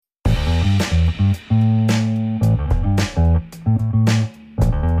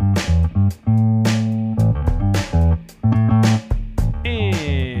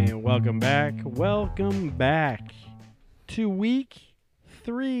And welcome back to week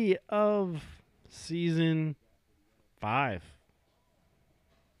 3 of season 5.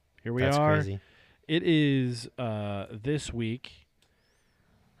 Here we That's are. crazy. It is this week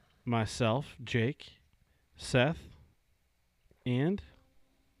myself, Jake, Seth, and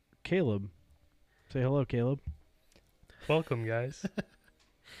Caleb. Say hello, Caleb. Welcome, guys.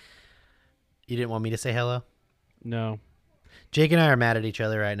 You didn't want me to say hello? No, Jake and I are mad at each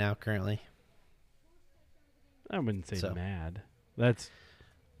other right now, currently. I wouldn't say So. mad. That's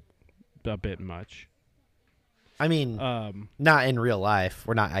a bit much. I mean, not in real life.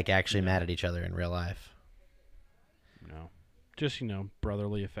 We're not like actually mad at each other in real life. No, just,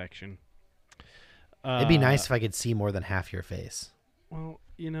 brotherly affection. It'd be nice if I could see more than half your face. Well,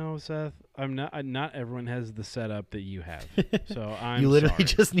 Seth, not everyone has the setup that you have. So I'm You literally sorry.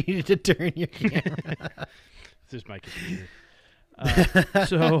 just needed to turn your camera. It's just my computer.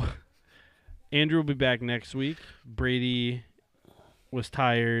 So Andrew will be back next week. Brady was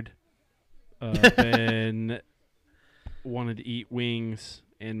tired. Ben wanted to eat wings,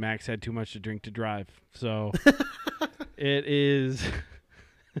 and Max had too much to drink to drive. So it is.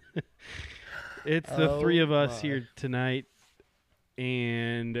 It's the three of us here tonight,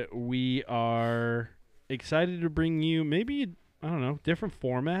 and we are excited to bring you maybe, I don't know, different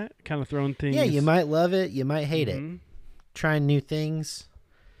format, kind of throwing things. Yeah, you might love it. You might hate it. Trying new things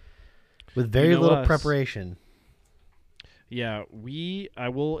with very little preparation. Yeah, I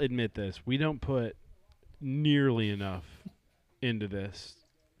will admit this. We don't put nearly enough into this.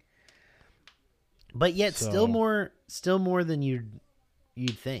 But yet So- still more than you'd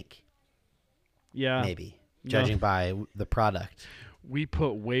think. Yeah. Maybe. Judging by the product. We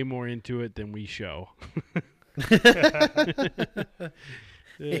put way more into it than we show.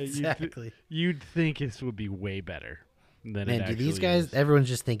 Exactly. You'd think this would be way better than it Man, do actually these guys, is. everyone's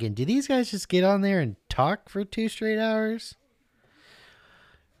just thinking, do these guys just get on there and talk for 2 straight hours?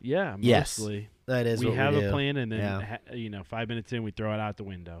 Yeah, Yes. mostly. That is We what have we a do. plan, and then, Yeah. 5 minutes in, we throw it out the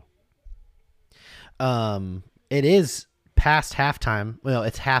window. It is past halftime. Well,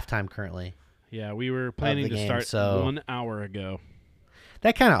 it's halftime currently. Yeah, we were planning to game, start so- 1 hour ago.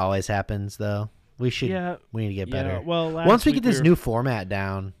 That kind of always happens, though. We need to get better. Well, Once we get this new format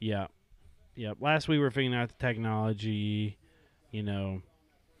down. Yeah. Last week we were figuring out the technology,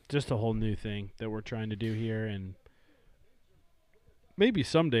 just a whole new thing that we're trying to do here, and maybe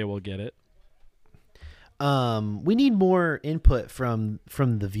someday we'll get it. We need more input from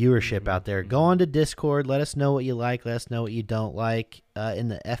the viewership out there. Go on to Discord. Let us know what you like. Let us know what you don't like. In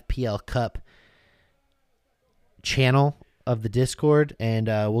the FPL Cup channel of the Discord, and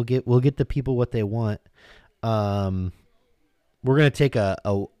we'll get the people what they want. We're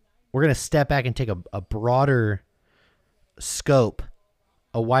gonna step back and take a broader scope,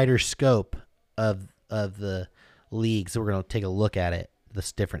 a wider scope of the league. So we're gonna take a look at it,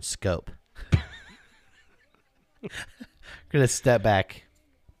 this different scope. Gonna step back.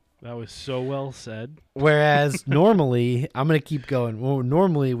 That was so well said. Whereas normally, I'm going to keep going. Well,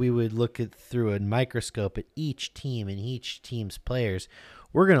 normally we would look through a microscope at each team and each team's players.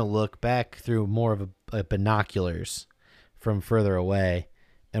 We're going to look back through more of a binoculars from further away,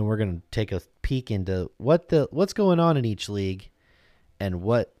 and we're going to take a peek into what's going on in each league and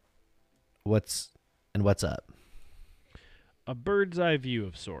what's up. A bird's eye view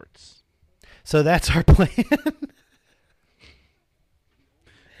of sorts. So that's our plan.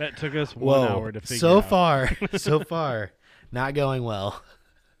 That took us 1 hour to figure out. So far, not going well.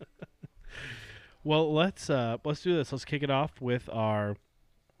 Well, let's do this. Let's kick it off with our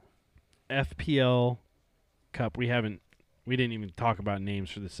FPL Cup. We didn't even talk about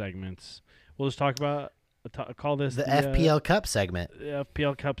names for the segments. We'll just talk about call this The FPL Cup segment. The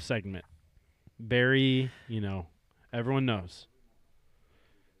FPL Cup segment. Very, everyone knows.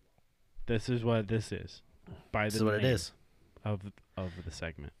 This is what this is. This is what it is. Of the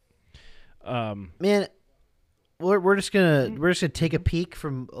segment. Man, we're just gonna take a peek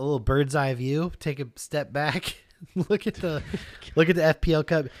from a little bird's eye view, take a step back, look at the FPL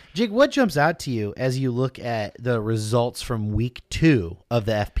Cup. Jake, what jumps out to you as you look at the results from week 2 of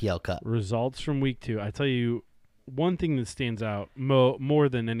the FPL Cup? Results from week 2. I tell you, one thing that stands out more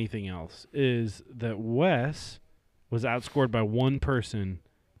than anything else is that Wes was outscored by one person,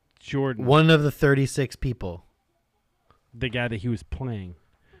 Jordan. One of the 36 people. The guy that he was playing.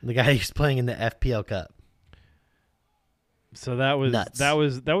 The guy who's playing in the FPL Cup. So that was Nuts. that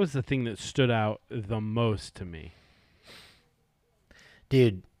was the thing that stood out the most to me.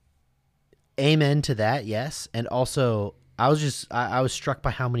 Dude, Amen to that, yes. And also, I was struck by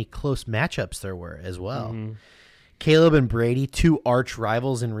how many close matchups there were as well. Mhm. Caleb and Brady, two arch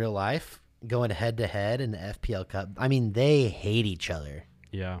rivals in real life, going head to head in the FPL Cup. I mean, they hate each other.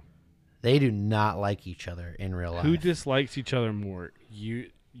 Yeah. They do not like each other in real life. Who dislikes each other more?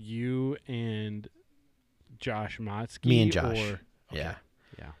 You and Josh Motzke? Me and Josh. Or, okay. Yeah.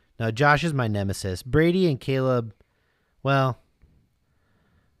 Yeah. No, Josh is my nemesis. Brady and Caleb, well,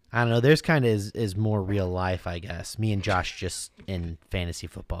 I don't know. Theirs kind of is more real life, I guess. Me and Josh just in fantasy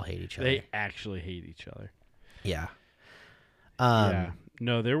football hate each other. They actually hate each other. Yeah. Yeah.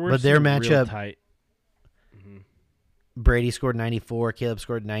 No, there were but their some real matchup- tight. Mhm. Brady scored 94. Caleb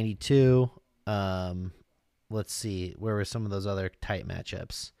scored 92. Let's see. Where were some of those other tight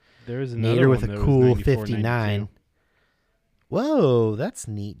matchups? There was another Nader with one a that was cool 94, 59. 92. Whoa, that's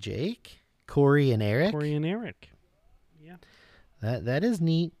neat, Jake. Corey and Eric. Corey and Eric. Yeah. That is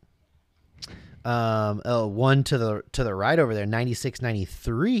neat. One to the right over there,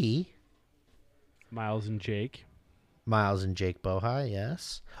 96-93. Miles and Jake. Miles and Jake Bohai,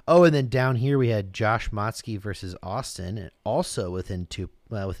 yes. Oh, and then down here we had Josh Motzke versus Austin, and also within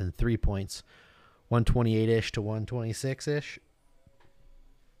 3 points, 128-ish to 126-ish.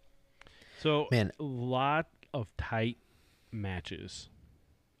 So, Man. a lot of tight matches.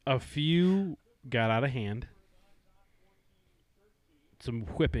 A few got out of hand. Some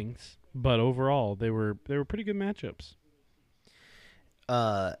whippings, but overall they were pretty good matchups.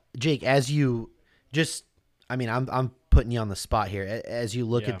 Jake, as you just, I mean, I'm putting you on the spot here. As you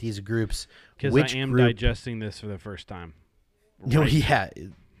look Yeah. at these groups, Because which I am group? digesting this for the first time. No, Right. yeah,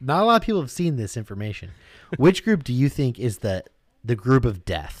 not a lot of people have seen this information. Which group do you think is the group of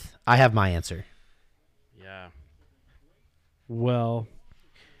death? I have my answer. Yeah. Well,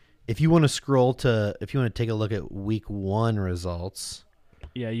 If you want to take a look at week 1 results,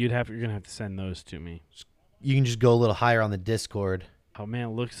 yeah, you're gonna have to send those to me. you can just go a little higher on the Discord. Oh man,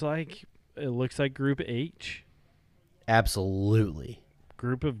 it looks like Group H, Absolutely.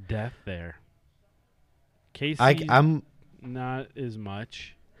 Group of Death there. Casey, I'm not as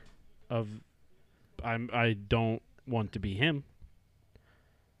much of. I don't want to be him.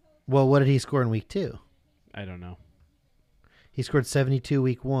 well, what did he score in week 2? I don't know. He scored 72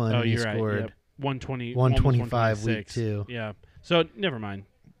 week 1. Oh, and he you're right. scored Yep. 120, 125 week 126. 2. Yeah. So never mind.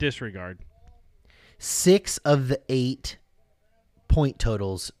 Disregard. 6 of the 8 point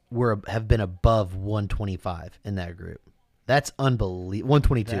totals have been above 125 in that group. That's unbelievable.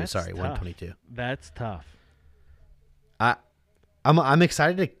 122, That's sorry, tough. 122. That's tough. I'm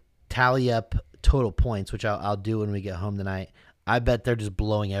excited to tally up total points, which I'll do when we get home tonight. I bet they're just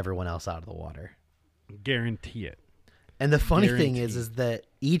blowing everyone else out of the water. Guarantee it. And the funny thing Guaranteed. is that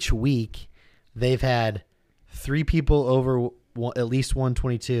each week they've had 3 people over at least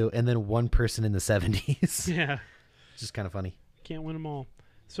 122 and then 1 person in the 70s. Yeah. It's just kind of funny. Can't win them all.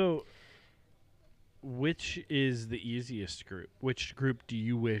 So, which is the easiest group? Which group do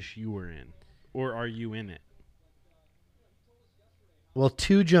you wish you were in? Or are you in it? Well,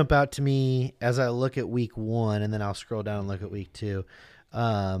 2 jump out to me as I look at week 1, and then I'll scroll down and look at week 2.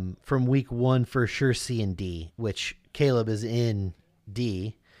 From week 1, for sure, C and D, which Caleb is in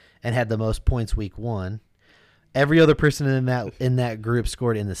D and had the most points week 1. Every other person in that group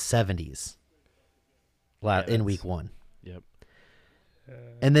scored in the 70s in week 1. Yep.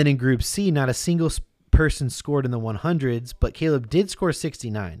 And then in group C, not a single person scored in the 100s, but Caleb did score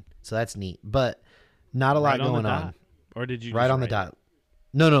 69. So that's neat, but not a lot Right on the going dot. on. Or did you Right just on the write dot.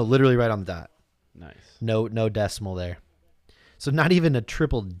 No, literally right on the dot. it? Nice. No decimal there. So not even a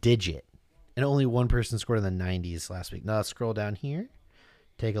triple digit. And only 1 person scored in the 90s last week. Now let's scroll down here.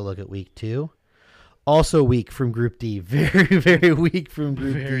 Take a look at week 2. Also weak from Group D. Very, very weak from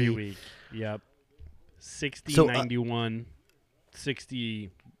Group D. Very weak. Yep. 60, So, 91,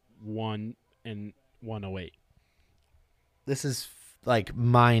 61, and 108. This is like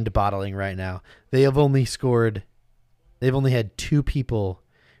mind-boggling right now. They've only had 2 people,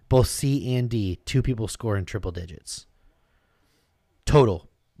 both C and D, 2 people score in triple digits. Total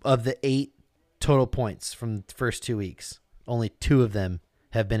of the 8 total points from the first 2 weeks. Only 2 of them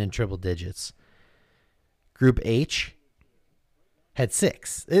have been in triple digits. Group H had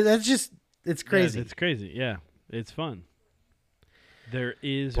 6. It's crazy. Yeah, it's crazy. Yeah. It's fun. There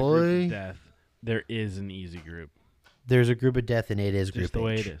is a Boy. group of death. There is an easy group. There's a group of death, and it is Group Just the H.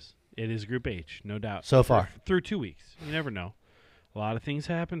 way it is. It is Group H, no doubt. So far. Through 2 weeks. You never know. A lot of things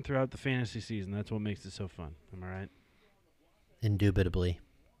happen throughout the fantasy season. That's what makes it so fun. Am I right? Indubitably.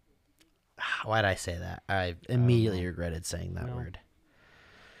 Why'd I say that? I immediately regretted saying that Well. word.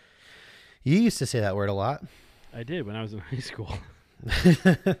 You used to say that word a lot. I did when I was in high school.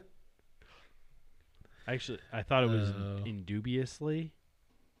 Actually, I thought it was Oh. indubiously.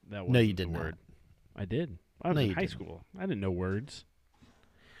 That No, wasn't you did the not. word. I did. I was No, in you high didn't. school. I didn't know words.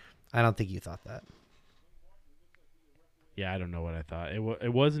 I don't think you thought that. Yeah, I don't know what I thought.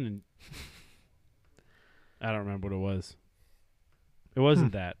 It wasn't. I don't remember what it was. It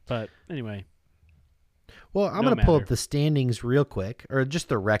wasn't that. But anyway, Well, I'm No going to pull matter. up the standings real quick, or just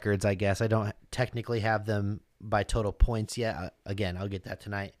the records, I guess. I don't technically have them by total points yet. Again, I'll get that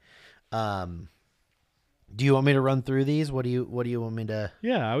tonight. Do you want me to run through these? What do you want me to?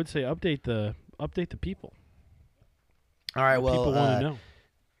 yeah, I would say update the people. All right. Well, People want to know.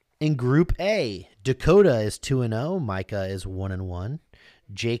 in Group A, Dakota is 2-0, Micah is 1-1,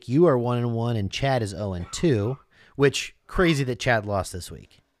 Jake, you are 1-1, and Chad is 0-2. Which crazy that Chad lost this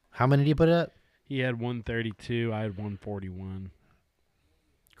week. How many did you put up? He had 132. I had 141.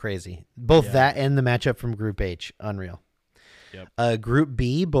 Crazy. Both Yeah. that and the matchup from Group H. Unreal. Yep. Group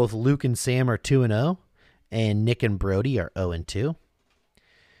B, both Luke and Sam are 2-0, and Nick and Brody are 0-2.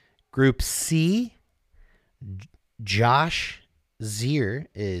 Group C, Josh Zier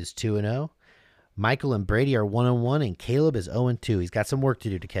is 2-0. Michael and Brady are 1-1, and Caleb is 0-2. He's got some work to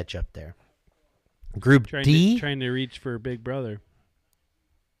do to catch up there. Group D, Trying to reach for Big Brother.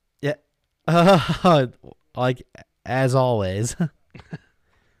 yeah, like as always.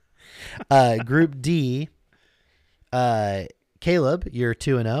 Group D, Caleb, you're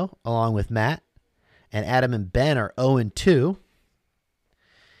 2-0, along with Matt, and Adam and Ben are 0-2.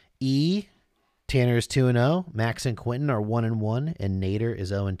 E, Tanner's 2-0, Max and Quentin are 1-1, and Nader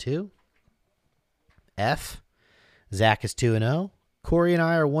is 0-2. F, Zach is 2-0, Corey and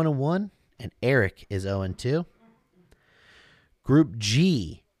I are 1-1, and Eric is 0-2. Group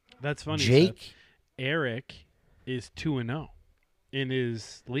G, That's funny. Jake. Seth. Eric is 2-0 in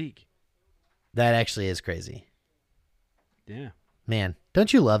his league. That actually is crazy. Yeah. Man,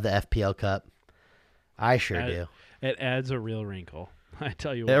 don't you love the FPL Cup? I sure Add- do. It adds a real wrinkle. I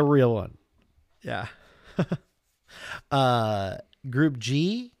tell you what. A real one. Yeah. Group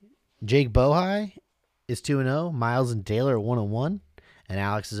G, Jake Bohai is 2-0. Miles and Taylor are 1-1, and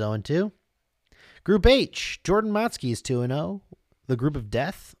Alex is 0-2. Group H, Jordan Motsky is 2-0. The Group of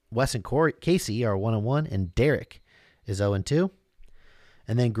Death, Wes and Casey are 1-1, and Derek is 0-2.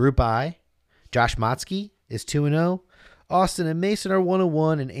 And then Group I, Josh Motsky is 2-0. Austin and Mason are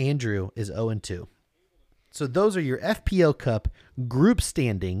 1-1, and Andrew is 0-2. So those are your FPL Cup group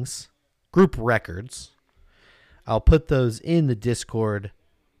standings, group records. I'll put those in the Discord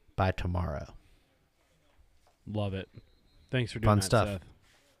by tomorrow. Love it. Thanks for doing Fun that, stuff. Seth.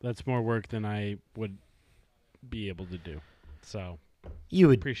 That's more work than I would be able to do. So, You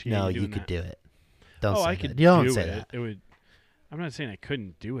would Appreciate no, you you doing could that. do it. Don't oh, say I that. could You don't do say it. that. It would. I'm not saying I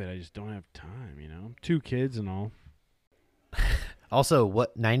couldn't do it. I just don't have time. 2 kids and all. Also,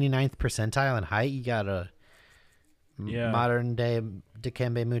 what 99th percentile in height? You got a Yeah. modern day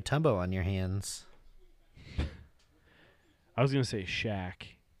Dikembe Mutombo on your hands. I was gonna say Shaq,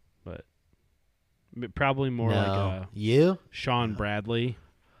 but probably more no, like a you Sean Bradley.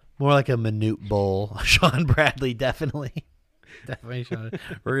 more like a Minute Bowl. Sean Bradley, definitely. Definitely Sean.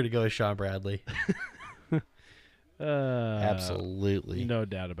 We're gonna go with Sean Bradley. Absolutely. No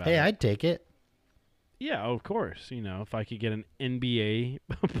doubt about Hey, it. I'd take it. Yeah, of course. If I could get an NBA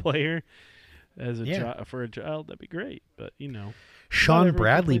player as a for a child, that'd be great. But Sean everyone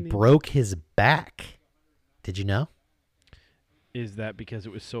Bradley complaining. broke his back. Did you know? is that because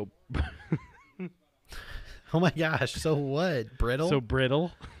it was so Oh my gosh. So what? Brittle? so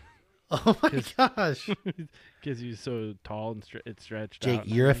brittle? Oh my gosh. Because he was so tall and it stretched Jake, out.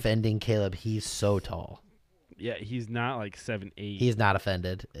 and you're everything. offending Caleb. He's so tall. Yeah, he's not like 7'8". He's not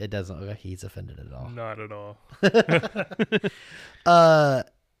offended. It doesn't look like he's offended at all. Not at all.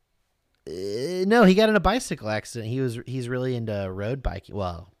 No, he got in a bicycle accident. He's really into road biking.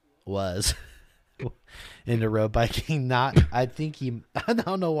 Well, was into road biking. Not. I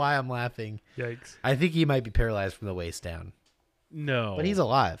don't know why I'm laughing. Yikes. I think he might be paralyzed from the waist down. No, But he's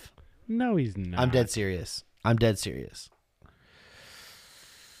alive. no, he's not. I'm dead serious. James.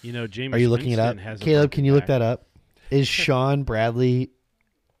 Are you looking it up? Winston has a Caleb, broken can you look back. that up? Is Sean Bradley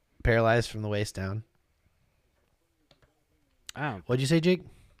paralyzed from the waist down? I don't What'd you say, Jake?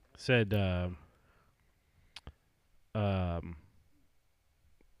 said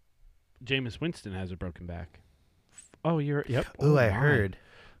Jameis Winston has a broken back. Oh, yep. Ooh, Oh, I my. heard.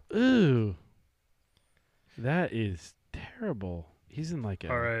 Ooh, that is terrible. He's in like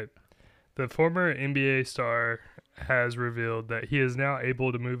a All right. The former NBA star has revealed that he is now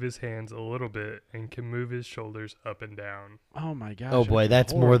able to move his hands a little bit and can move his shoulders up and down. Oh my gosh. Oh boy,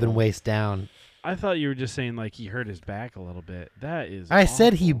 that's more than horrible. waist down. I thought you were just saying like he hurt his back a little bit. That is. I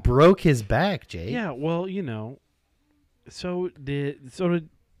said he awful. broke his back, Jake. Yeah, well, so did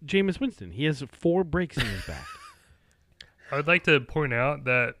Jameis Winston. He has 4 breaks in his back. I would like to point out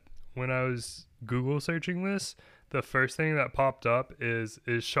that when I was Google searching this, the first thing that popped up is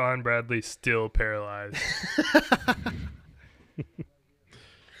Sean Bradley still paralyzed?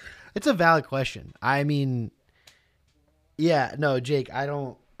 It's a valid question. I mean, yeah, no, Jake, I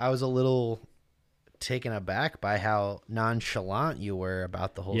was a little taken aback by how nonchalant you were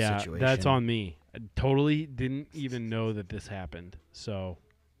about the whole Yeah, situation. that's on me. I totally didn't even know that this happened. So,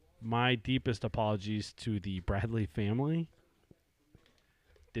 my deepest apologies to the Bradley family.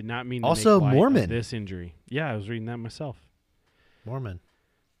 Did not mean to Also make light Mormon. of this injury. Yeah, I was reading that myself. Mormon.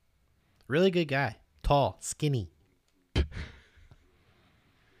 Really good guy. Tall, skinny,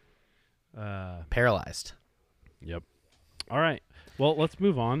 paralyzed. Yep. All right. Well, let's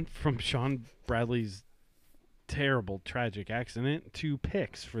move on from Sean Bradley's terrible, tragic accident to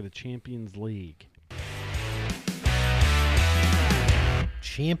picks for the Champions League.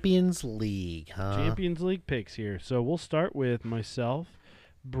 Champions League, huh? Champions League picks here. So we'll start with myself,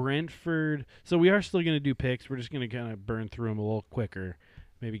 Brentford. So we are still going to do picks. We're just going to kind of burn through them a little quicker,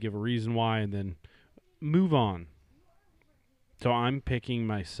 maybe give a reason why, and then move on. So I'm picking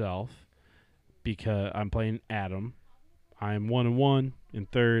myself because I'm playing Adam. I'm 1-1 in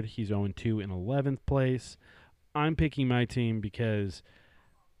third. He's 0-2 in 11th place. I'm picking my team because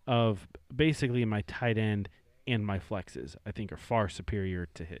of basically my tight end and my flexes. I think are far superior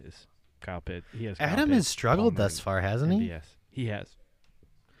to his. Kyle Pitt. He has. Kyle Adam Pitt, has struggled Palmer, thus far, hasn't he? Yes, he has.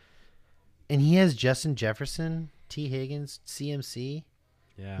 And he has Justin Jefferson, T. Higgins, CMC.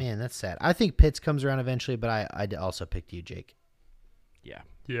 Yeah. Man, that's sad. I think Pitts comes around eventually, but I also picked you, Jake. Yeah.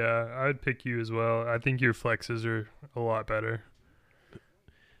 Yeah, I'd pick you as well. I think your flexes are a lot better.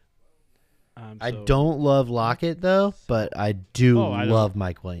 I So- don't love Lockett, though, but I do Oh, I don't- love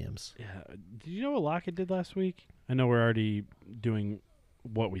Mike Williams. Yeah. Did you know what Lockett did last week? I know we're already doing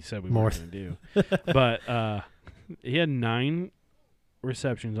what we said we More were going to do, but he had 9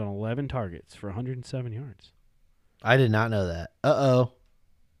 receptions on 11 targets for 107 yards. I did not know that. Uh-oh.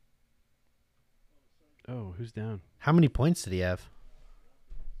 Oh, who's down? How many points did he have?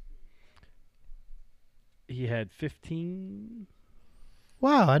 He had 15.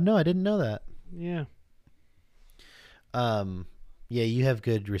 Wow, I didn't know that. Yeah. Yeah, you have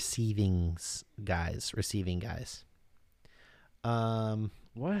good receiving guys.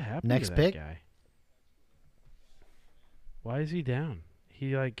 What happened Next to that pick? guy? Why is he down?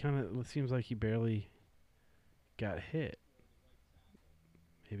 He it seems like he barely got hit.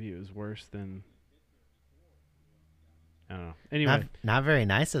 Maybe it was worse than I don't know. Anyway, not very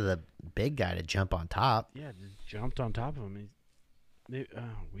nice of the big guy to jump on top. yeah, just jumped on top of him.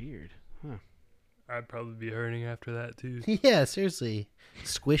 Weird. Huh. I'd probably be hurting after that too. Yeah, seriously.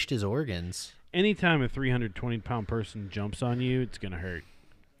 Squished his organs. Anytime a 320-pound person jumps on you, it's going to hurt.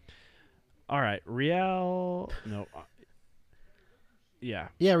 All right, yeah.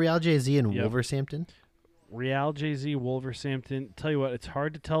 Yeah, Real JZ and Yep. Wolverhampton. Real JZ Wolverhampton. Tell you what, it's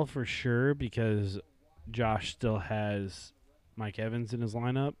hard to tell for sure because Josh still has Mike Evans in his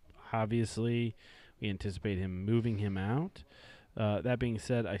lineup. Obviously, we anticipate him moving him out. That being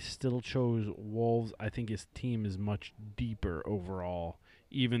said, I still chose Wolves. I think his team is much deeper overall,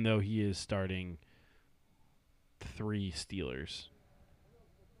 even though he is starting 3 Steelers.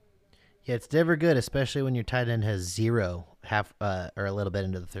 Yeah, it's never good, especially when your tight end has 0 or a little bit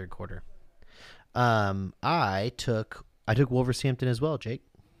into the third quarter. I took Wolverhampton as well, Jake.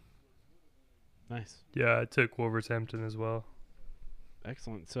 Nice. Yeah, I took Wolverhampton as well.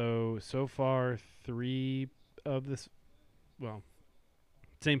 Excellent. So far, 3 of this, well,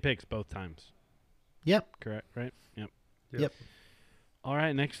 same picks both times. Yep. Correct, right? Yep. All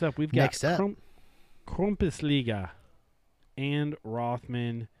right, next up, we've got Next up. Krumpusliga and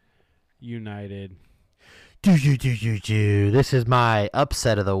Rothman United. This is my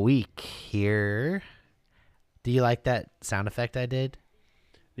upset of the week here. Do you like that sound effect I did?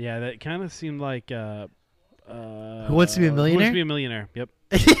 Yeah, that kind of seemed like Who Wants to Be a Who Wants Millionaire? to Be a Millionaire. Yep.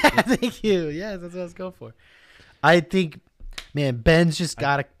 Yeah, thank you. Yes, that's what I was going for. I think, man, Ben's just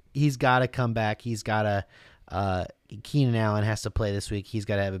he's got to come back. He's got to, Keenan Allen has to play this week. He's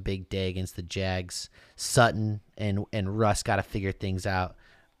got to have a big day against the Jags. Sutton and Russ got to figure things out.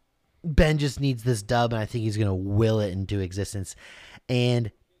 Ben just needs this dub, and I think he's going to will it into existence.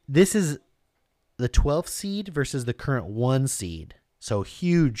 And this is the 12th seed versus the current 1 seed. So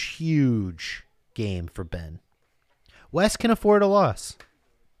huge, huge game for Ben. Wes can afford a loss.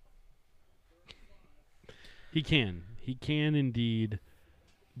 He can. He can indeed.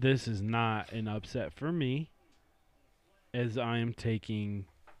 This is not an upset for me, as I am taking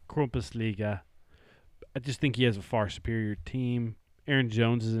Krumpusliga. I just think he has a far superior team. Aaron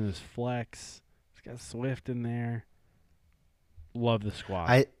Jones is in his flex. He's got Swift in there. Love the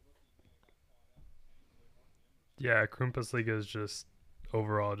squad. Yeah, Krumpus Liga is just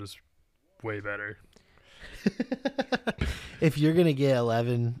overall just way better. If you're gonna get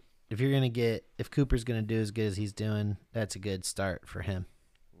 11, if Cooper's gonna do as good as he's doing, that's a good start for him.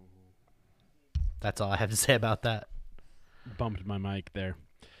 That's all I have to say about that. Bumped my mic there.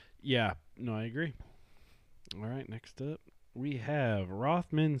 Yeah, no, I agree. All right, next up, we have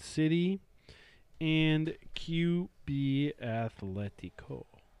Rothman City and QB Atletico.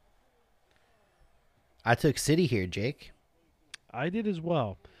 I took City here, Jake. I did as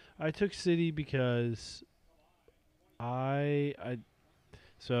well. I took City because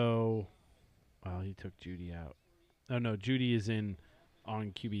he took Judy out. Oh no, Judy is in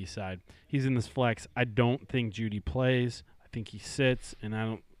on QB side. He's in this flex. I don't think Judy plays. I think he sits,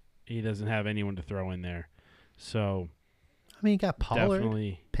 and he doesn't have anyone to throw in there. So I mean, you got Pollard,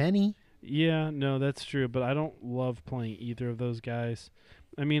 definitely Penny. Yeah, no, that's true, but I don't love playing either of those guys.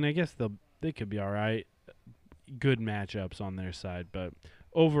 I mean, I guess they could be all right. Good matchups on their side, but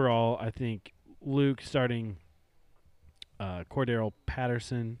overall, I think Luke starting Cordero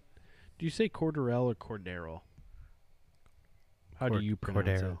Patterson. Do you say Cordarrelle or Cordero? How do you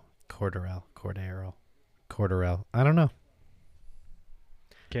pronounce it? Cordarrelle. I don't know.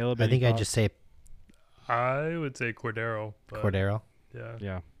 Caleb, I think I thoughts? just say I would say Cordero. But Cordero. Yeah.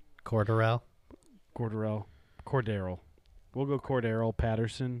 Yeah, Cordarrelle. Cordero. We'll go Cordero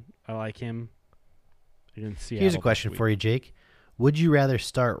Patterson. I like him. Against Seattle Here's a this question week. for you, Jake. Would you rather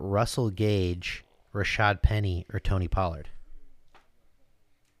start Russell Gage, Rashad Penny, or Tony Pollard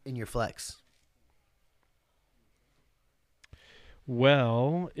in your flex?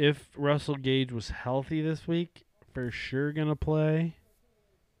 Well, if Russell Gage was healthy this week, for sure going to play.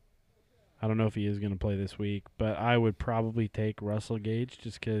 I don't know if he is going to play this week, but I would probably take Russell Gage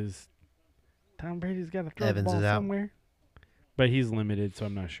just because Tom Brady's got to throw Evans the ball is out. somewhere. But he's limited, so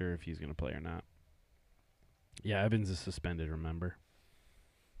I'm not sure if he's going to play or not. Yeah, Evans is suspended, remember?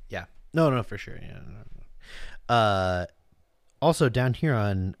 Yeah. No, for sure. Yeah. No. Also, down here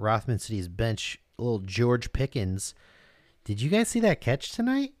on Rothman City's bench, little George Pickens. Did you guys see that catch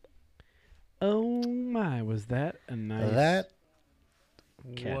tonight? Oh, my. Was that a nice That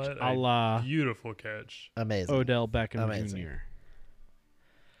catch? What A la beautiful catch. amazing. Odell Beckham Amazing.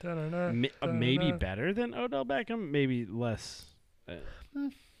 Jr. Da-da-da, Maybe da-da-da. better than Odell Beckham, maybe less.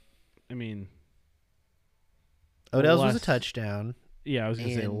 I mean, Odell's was a less- touchdown. yeah, I was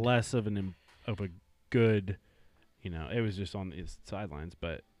gonna say And- less of a good, it was just on his sidelines,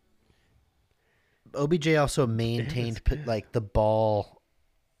 but OBJ also maintained like the ball,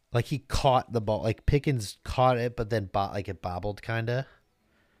 like he caught the ball, like Pickens caught it, but then it bobbled kind of.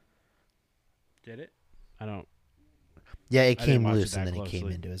 did it? I don't. Yeah, it I didn't came watch it loose and that then it came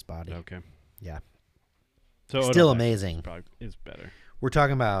closely. into his body. Okay. Yeah. So Still Odell Beckham amazing. is better. We're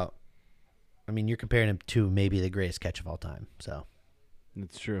talking about. I mean, you're comparing him to maybe the greatest catch of all time. So,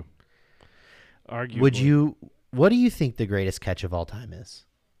 That's true. Arguably. would you? What do you think the greatest catch of all time is?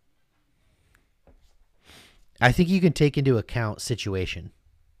 I think you can take into account situation,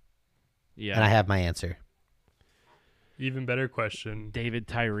 Yeah. and I have my answer. Even better question. David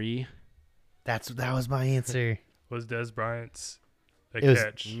Tyree. That was my answer. Was Des Bryant's a It was-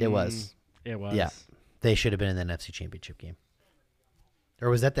 catch? It was. It was. Yeah. They should have been in the NFC Championship game. Or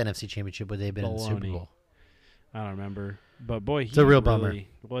was that the NFC Championship where they've been in the Super Baloney. Bowl? I don't remember, but boy, he a real bummer. really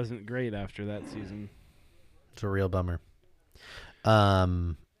wasn't great after that season. It's a real bummer.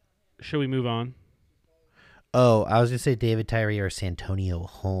 Shall we move on? Oh, I was going to say David Tyree or Santonio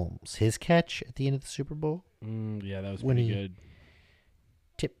Holmes. His catch at the end of the Super Bowl? Yeah, that was When pretty he- good.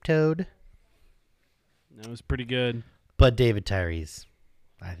 Tiptoed. That was pretty good. But David Tyree's,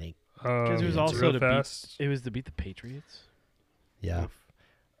 I think. Because it was yeah, also real to fast. beat. It was to beat the Patriots. Yeah.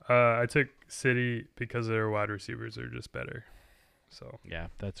 I took City because their wide receivers are just better. So Yeah,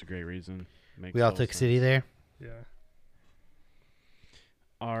 that's a great reason. Makes We all total took City sense. there. yeah.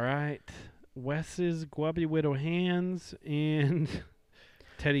 All right, Wes's Guabi Widow Hands and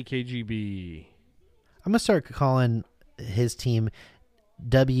Teddy KGB. I'm going to start calling his team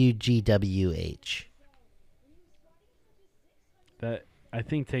WGWH. That I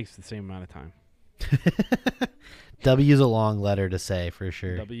think takes the same amount of time. W's a long letter to say for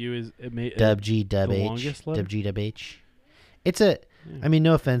sure. W is it may, WGWH. longest letter? WGWH. It's a. yeah. I mean,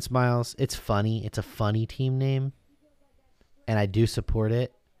 no offense, Miles. It's funny. It's a funny team name. and I do support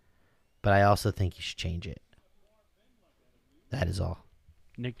it, but I also think you should change it. That is all.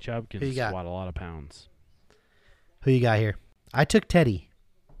 Nick Chubb can Who you got? squat a lot of pounds. Who you got here? I took Teddy.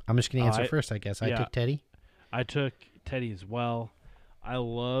 I'm just going to answer I- first, I guess. I yeah. took Teddy. I took Teddy as well. I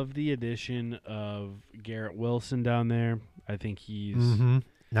love the addition of Garrett Wilson down there. I think he's Mm-hmm.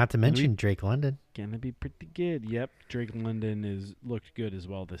 Not to we- mention Drake London. gonna be pretty good. Yep, Drake London is looked good as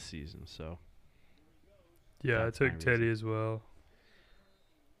well this season. So Yeah, That's I my took Teddy reason. as well.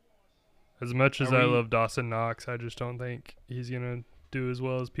 As much as Are I we- love Dawson Knox, I just don't think he's gonna do as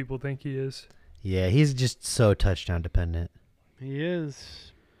well as people think he is. Yeah, he's just so touchdown dependent. he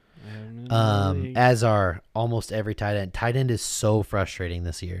is. I have him in my league. As are almost every tight end. Tight end is so frustrating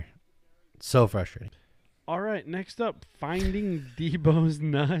this year. So frustrating. All right, next up, finding Debo's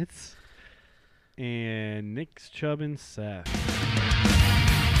nuts and Nick's Chubb and Seth.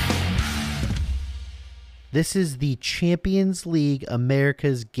 This is the Champions League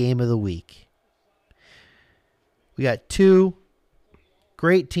America's Game of the Week. We got two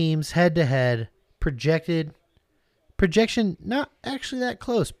great teams head to head. Projection not actually that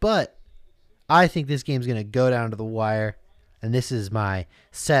close, but I think this game's going to go down to the wire. And this is my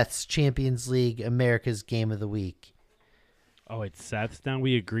Seth's Champions League America's Game of the Week. Oh, it's Seth's now.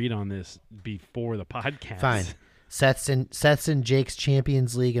 We agreed on this before the podcast. Fine. Seth's and Jake's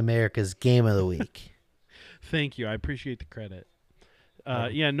Champions League America's Game of the Week. Thank you. I appreciate the credit.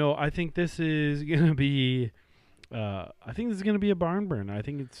 Yeah, no, I think this is gonna be. I think this is gonna be a barn burn. I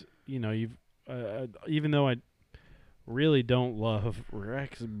think it's you've even though I really don't love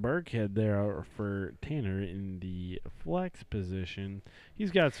Rex Burkhead there for Tanner in the flex position.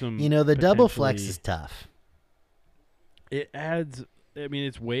 He's got some. The double flex potentially- is tough. It adds. I mean,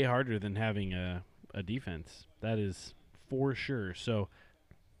 it's way harder than having a defense. That is for sure. So,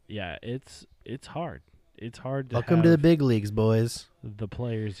 yeah, it's hard. It's hard to Welcome to the have big leagues, boys, the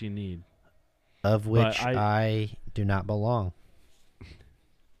players you need. of which But I do not belong.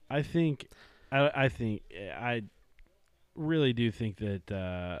 I think, I really do think that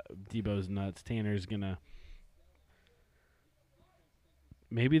Debo's nuts. Tanner's gonna.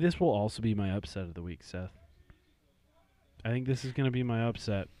 Maybe this will also be my upset of the week, Seth. I think this is gonna be my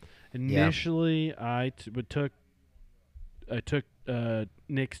upset. Initially, I took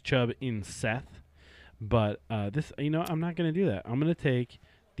Nick's Chubb in Seth, but this I'm not gonna do that. I'm gonna take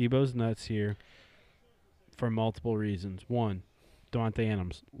Debo's nuts here for multiple reasons. One, Devontae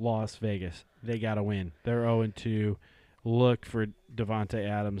Adams, Las Vegas. They got to win. They're 0-2. Look for Devontae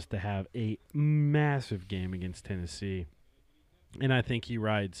Adams to have a massive game against Tennessee. And I think he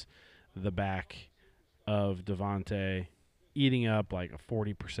rides the back of Devontae, eating up like a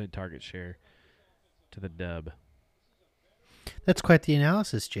 40% target share to the dub. That's quite the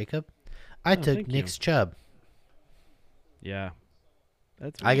analysis, Jacob. I Oh, took thank you. Nick's Chubb. Yeah.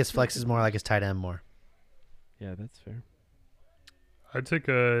 I guess flex is more like his tight end more. Yeah, that's fair. I took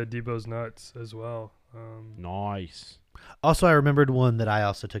Debo's nuts as well. Nice. Also, I remembered one that I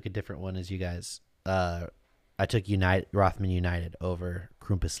also took a different one as you guys. I took Rothman United over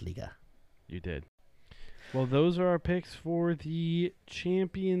Krumpusliga. You did. Well, those are our picks for the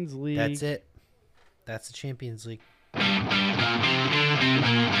Champions League. That's it. That's the Champions League.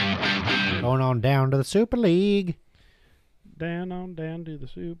 Going on down to the Super League. Down to the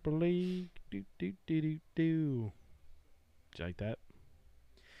Super League. Do. Did you like that?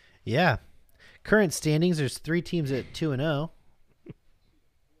 Yeah. Current standings, there's 3 teams at 2-0.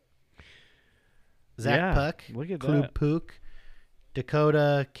 Zach Yeah, Puck, look at Klub that. Pook,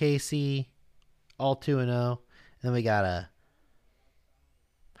 Dakota, Casey, all 2-0. And then we got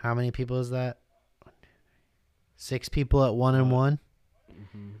how many people is that? 6 people at 1-1.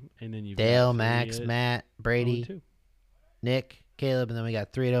 Mm-hmm. And then you Dale, Max, Matt, Brady, 0-2. Nick, Caleb, and then we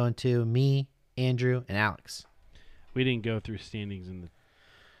got 3 at 0-2. Me, Andrew, and Alex. We didn't go through standings in the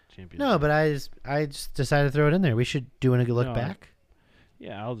Champions No, League. but I just decided to throw it in there. We should do a look No, back.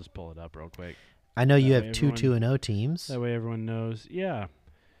 Yeah, I'll just pull it up real quick. I know you that have way 2 everyone- 2-0 teams. That way everyone knows. Yeah.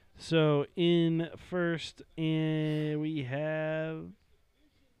 So in first, we have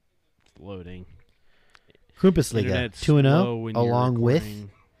it's loading. Krumpusliga Internet's 2-0, slow when you're along with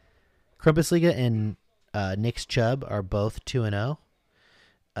recording. Krumpusliga and Nick's Chubb are both 2-0.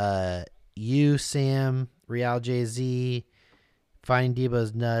 You, Sam, Real JZ, Finding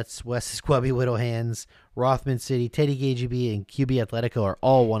Debo's Nuts, Wes Squubby Whittlehands, Rothman City, Teddy KGB, and QB Atletico are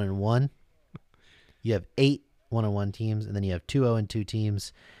all 1-1. You have 8 1-1 teams, and then you have 2 0-2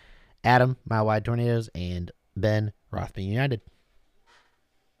 teams. Adam, Mile Wide Tornadoes, and Ben, Rothman United.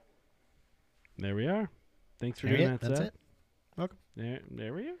 There we are. Thanks for There doing you that, go. That's Seth. it. Welcome.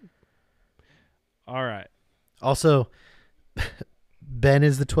 There we are. All right. Also, Ben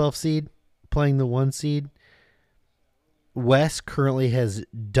is the 12th seed, playing the 1 seed. Wes currently has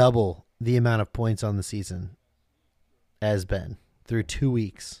double the amount of points on the season as Ben through 2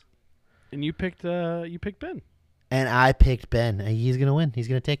 weeks. And you picked Ben. And I picked Ben. He's going to win. He's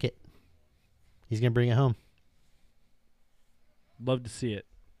going to take it. He's going to bring it home. Love to see it.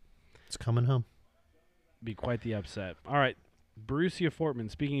 It's coming home. Be quite the upset. All right. Borussia Fortman.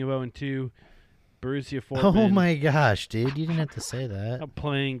 Speaking of 0-2, Borussia Fortman. Oh my gosh, dude. You didn't have to say that.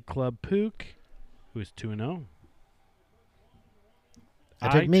 Playing Club Pook, who is 2-0.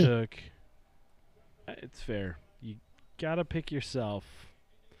 I took me. It's fair. You got to pick yourself,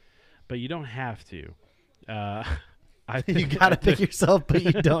 but you don't have to. You got to pick yourself, but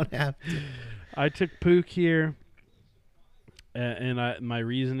you don't have to. I took Pook here, and my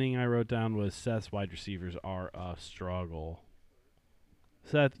reasoning I wrote down was Seth's wide receivers are a struggle.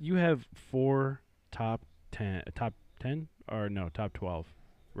 Seth, you have 4 top 12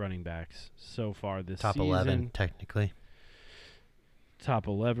 running backs so far this Top season. 11, technically. Top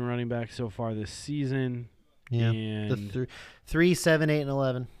 11 running backs so far this season. Yeah. And The 3, 7, 8, and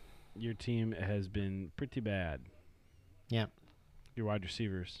 11. your team has been pretty bad. Yeah. Your wide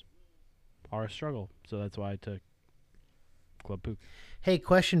receivers are a struggle, so that's why I took Club Pook. Hey,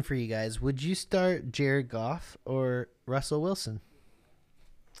 question for you guys. Would you start Jared Goff or Russell Wilson?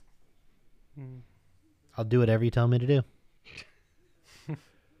 I'll do whatever you tell me to do.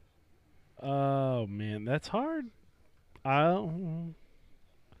 Oh, man, that's hard.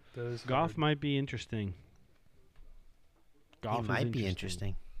 Goff might be interesting. He might be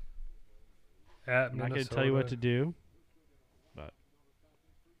interesting. At I'm not going to tell you what to do. But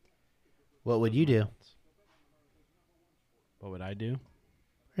What would you do? what would I do?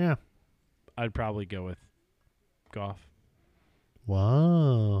 Yeah. I'd probably go with Goff.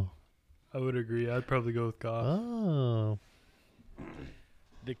 Whoa. I would agree. I'd probably go with Goff. Oh.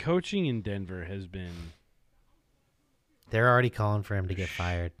 The coaching in Denver has been They're already calling for him to get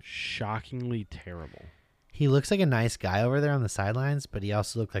fired. shockingly terrible. He looks like a nice guy over there on the sidelines, but he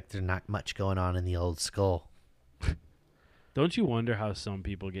also looks like there's not much going on in the old skull. Don't you wonder how some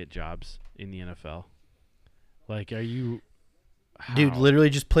people get jobs in the NFL? Like, are you... Dude, how? literally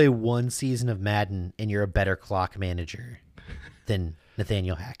just play 1 season of Madden and you're a better clock manager than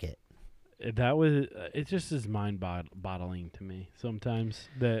Nathaniel Hackett. That was... it just is mind-boggling to me sometimes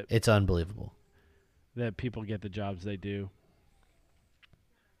that It's unbelievable. people get the jobs they do.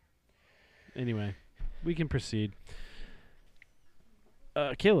 Anyway, we can proceed.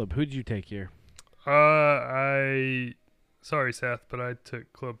 Caleb, who'd you take here? Sorry, Seth, but I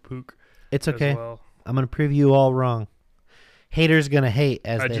took Club Pook. It's as okay. well. I'm going to prove you all wrong. Haters going to hate,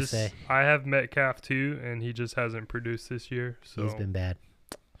 as they say. I have Metcalf too, and he just hasn't produced this year, so He's been bad.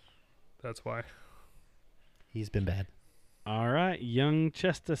 that's why. He's been bad. All right, Young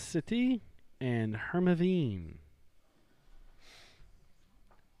Chester City and Hermavine.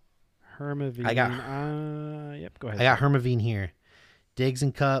 I got- Yep, go ahead. I got Hermavine here. Diggs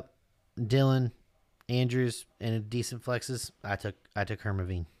and Cup, Dylan, Andrews, and decent flexes. I took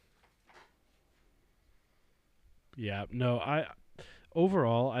Hermavine. Yeah, no,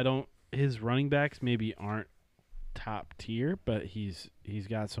 overall I don't. His running backs maybe aren't top tier, but he's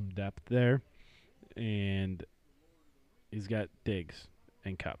got some depth there, and he's got Diggs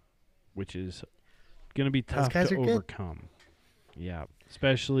and Cup, which is gonna be Those tough guys to are good. overcome. Yeah,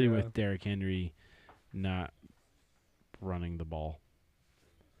 especially Yeah. with Derrick Henry not running the ball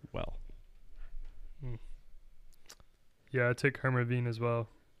well. Yeah, I took Hermavine as well.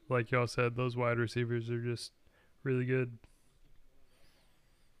 Like y'all said, those wide receivers are just really good.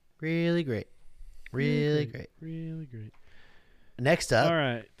 Really great. Really great. Really great. Next up, All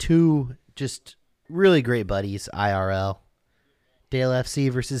right. 2 just really great buddies, IRL. Dale FC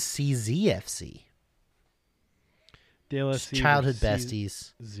versus CZFC. Dale Just FC childhood versus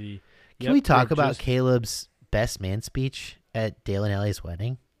besties. Z. Can Yep, we talk they're about just Caleb's best man speech at Dale and Ellie's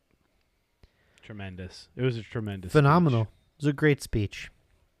wedding? tremendous? It was a tremendous. Phenomenal. speech. It was a great speech.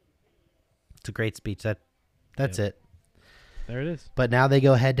 It's a great speech. That's Yep. it. There it is. But now they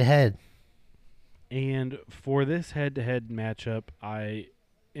go head to head. And for this head-to-head matchup, I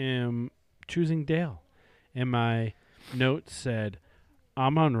am choosing Dale. And my note said,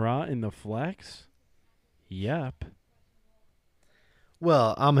 Amon-Ra in the flex? Yep.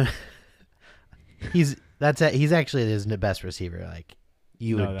 Well, he's actually his best receiver. Like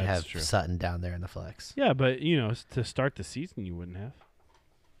you No, would that's have true. Sutton down there in the flex. Yeah, but, to start the season, you wouldn't have.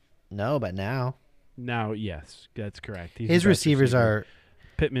 No, but now Now, yes, that's correct. He's his the best receivers receiver. are.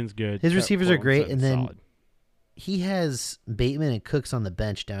 Pittman's good. His receivers are great, Sutton's and then solid. He has Bateman and Cooks on the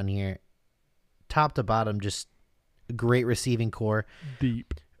bench down here, top to bottom, just great receiving core.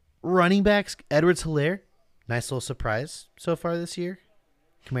 Deep. Running backs, Edwards-Helaire, nice little surprise so far this year.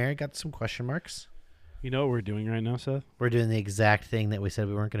 Kamara got some question marks. You know what we're doing right now, Seth? We're doing the exact thing that we said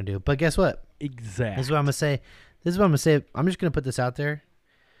we weren't going to do. But guess what? Exact. This is what I'm going to say. I'm just going to put this out there.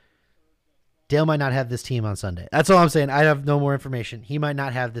 Dale might not have this team on Sunday. That's all I'm saying. I have no more information. He might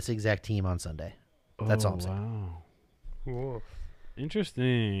not have this exact team on Sunday. That's all I'm saying. Wow. Whoa.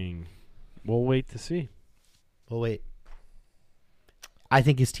 Interesting. We'll wait to see. Well, wait. I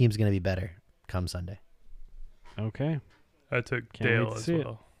think his team's going to be better come Sunday. Okay. I took Can't wait Dale to as see it.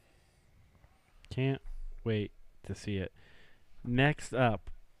 well. Can't wait to see it. Next up,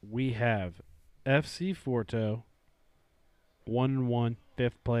 we have FC Forto, 1-1,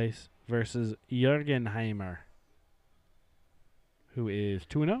 5th place, versus Jürgenheimer, who is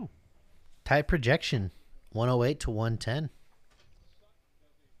 2-0. Tight projection, 108 to 110.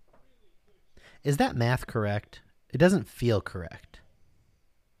 Is that math correct? It doesn't feel correct.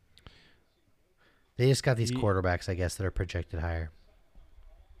 They just got these quarterbacks, I guess, that are projected higher.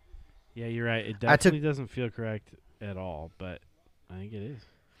 Yeah, you're right. It definitely doesn't feel correct at all, but I think it is.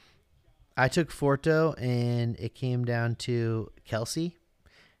 I took Forto, and it came down to Kelsey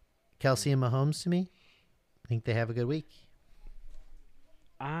and Mahomes to me. I think they have a good week.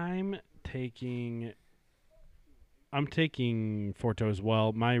 I'm taking Forto as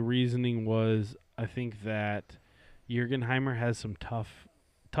well. My reasoning was I think that Jürgenheimer has some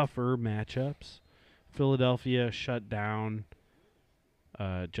tougher matchups. Philadelphia shut down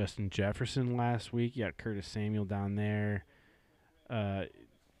Justin Jefferson last week. You got Curtis Samuel down there.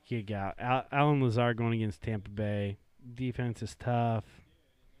 You got Alan Lazard going against Tampa Bay. Defense is tough.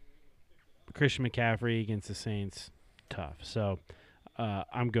 Christian McCaffrey against the Saints, tough. So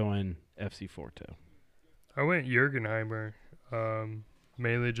I'm going FC Forto. I went Jurgenheimer,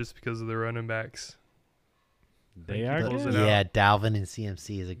 mainly just because of the running backs. They are Close good. it out. Yeah, Dalvin and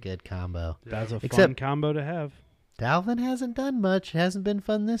CMC is a good combo. That's a fun Except- combo to have. Dalvin hasn't done much. Hasn't been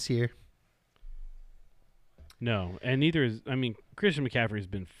fun this year. No, and neither is. I mean, Christian McCaffrey's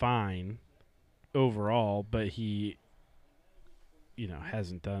been fine overall, but he,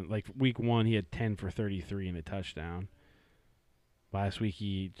 hasn't done like week 1. He had 10 for 33 and a touchdown. Last week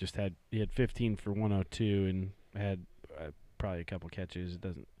he had 15 for 102 and had probably a couple catches. It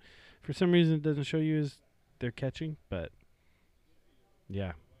doesn't, for some reason, it doesn't show you as they're catching, but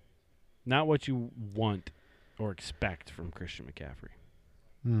yeah, not what you want or expect from Christian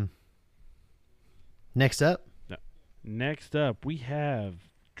McCaffrey. Next up, Next up, we have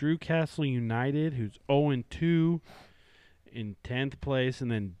Drew Castle United, who's 0-2 in 10th place,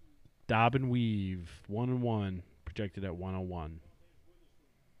 and then Dobbin Weave, 1-1, projected at 101.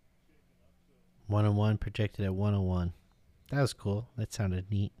 101 projected at 101. That was cool. That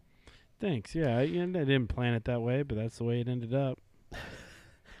sounded neat. Thanks. Yeah, I didn't plan it that way, but that's the way it ended up.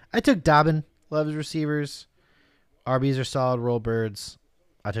 I took Dobbin. Love his receivers. RBs are solid. Roll birds.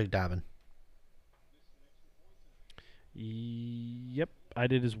 I took Dobbin. Yep, I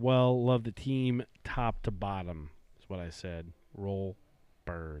did as well. Love the team top to bottom, is what I said. Roll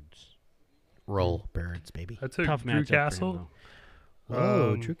birds. Roll birds, baby. I took Tough Drew matchup for him, Castle, though.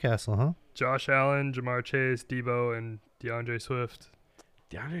 Whoa, Drew Castle, huh? Josh Allen, Jamar Chase, Debo, and DeAndre Swift.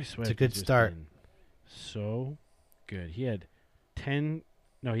 DeAndre Swift a good has just start. been so good. He had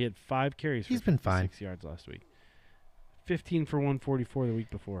 5 carries for He's been fine. 6 yards last week. 15 for 144 the week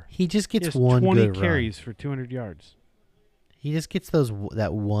before. He just He gets has one 20 good carries run. for 200 yards. He just gets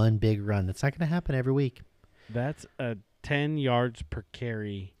that one big run. That's not going to happen every week. That's a 10 yards per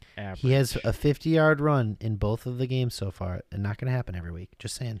carry average. He has a 50-yard run in both of the games so far, and not going to happen every week.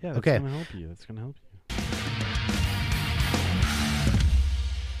 Just saying. Yeah, that's Okay. going to help you. That's going to help you.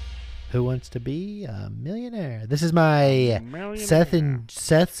 Who wants to be a millionaire? This is my Millionaire.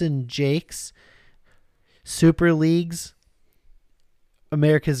 Seth's and Jake's Super Leagues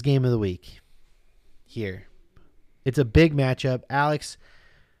America's Game of the Week. Here. It's a big matchup. Alex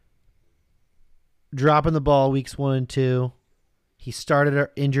dropping the ball weeks 1 and 2. He started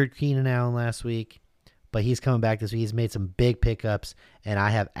our injured Keenan Allen last week, but he's coming back this week. He's made some big pickups, and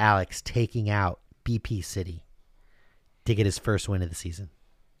I have Alex taking out BP City to get his first win of the season.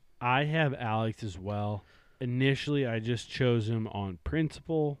 I have Alex as well. Initially, I just chose him on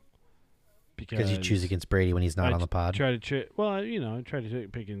principle Because you choose against Brady when he's not on the pod. I try to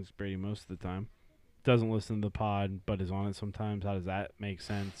pick against Brady most of the time. Doesn't listen to the pod, but is on it sometimes. How does that make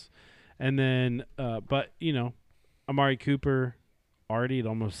sense? And then, Amari Cooper already at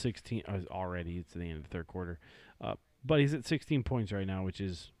almost 16. Already, it's the end of the third quarter. But he's at 16 points right now, which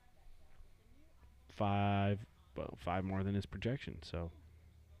is 5 more than his projection. So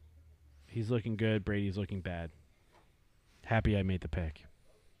he's looking good. Brady's looking bad. happy I made the pick.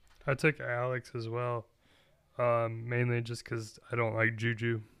 I took Alex as well, mainly just because I don't like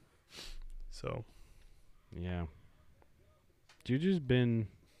Juju. So Yeah. Juju's been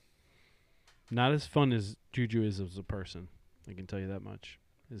not as fun as Juju is as a person. I can tell you that much.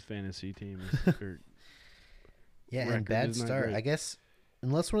 His fantasy team is Yeah, and record bad is not start. great. I guess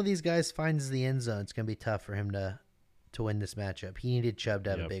unless one of these guys finds the end zone, it's gonna be tough for him to win this matchup. He needed Chubb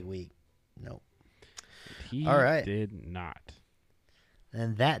to have a Yep. big week. Nope. He All right. did not.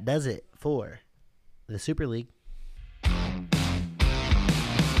 And that does it for the Super League.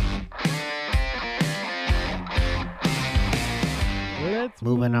 Let's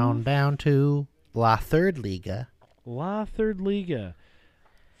Moving move on down to La Third Liga. La Third Liga.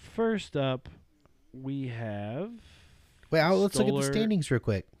 First up, we have. Wait, let's look at the Stoller- standings real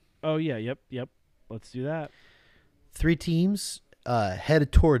quick. Oh yeah, yep. Let's do that. 3 teams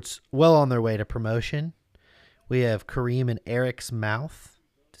headed towards well on their way to promotion. We have Kareem and Eric's Mouth.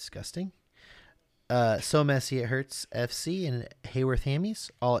 Disgusting. So Messy It Hurts FC and Hayworth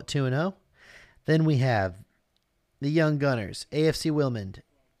Hammies, all at 2-0. Then we have the Young Gunners, AFC Wilmond,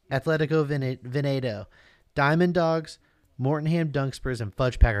 Atletico Venedo, Diamond Dogs, Mortonham Dunkspurs, and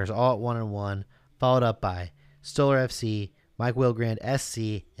Fudge Packers, all at 1-1, followed up by Stoller FC, Mike Wilgrand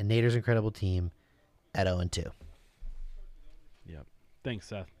SC, and Nader's Incredible Team at 0-2. Yep. Thanks,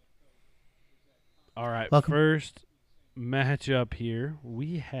 Seth. All right. Welcome. First matchup here,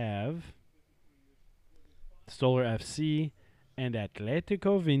 we have Stoller FC and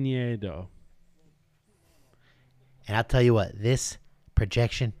Atletico Vinedo. And I'll tell you what, this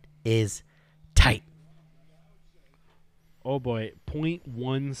projection is tight. Oh boy,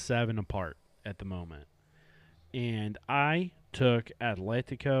 0.17 apart at the moment. And I took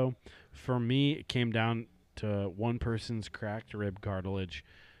Atletico. For me, it came down to one person's cracked rib cartilage.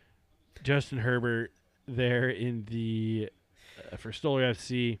 Justin Herbert there in the for Stoller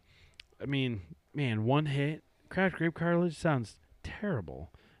FC. I mean, man, one hit, cracked rib cartilage sounds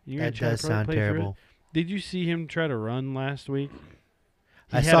terrible. You're That gonna try to does sound play through it? terrible. Did you see him try to run last week?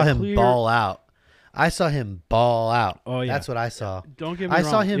 He I had saw a him clear- ball out. I saw him ball out. Oh, yeah. That's what I saw. Don't get me I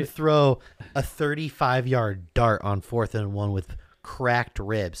wrong. saw him it- throw a 35-yard dart on 4th and 1 with cracked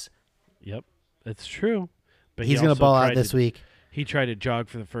ribs. Yep, that's true. But He's going going to to ball out this week. He tried to jog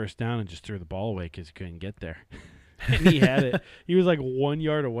for the first down and just threw the ball away because he couldn't get there. And he had it. He was like 1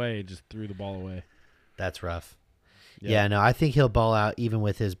 yard away and just threw the ball away. That's rough. Yep. Yeah, no, I think he'll ball out even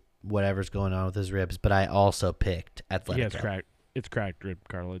with his whatever's going on with his ribs, but I also picked Atletico. He has cracked. It's cracked rib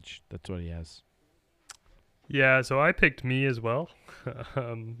cartilage. That's what he has. yeah, so I picked me as well.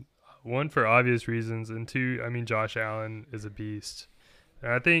 One for obvious reasons, and two, I mean, Josh Allen is a beast.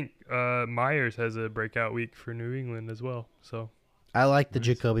 And I think Myers has a breakout week for New England as well. So I like the Nice.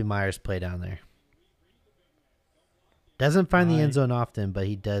 Jacoby Myers play down there. Doesn't find the end zone often, but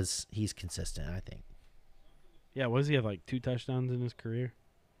he's consistent, I think. Yeah, what does he have, like 2 touchdowns in his career?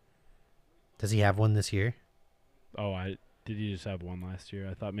 Does he have one this year? Oh, did he just have one last year?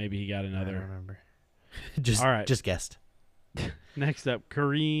 I thought maybe he got I don't another. remember. Just All right. just guessed. Next up,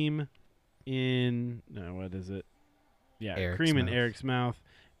 Kareem what is it? Yeah, Eric's Kareem in Mouth. Eric's Mouth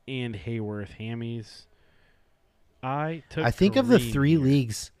and Hayworth Hammies. I took I think of the Kareem 3 here.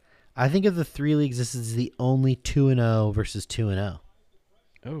 leagues. I think of the 3 leagues, this is the only 2-0 versus 2-0.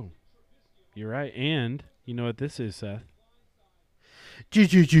 Oh, you're right. And you know what this is, Seth?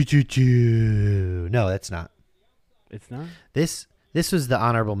 No, that's not. It's not? This was the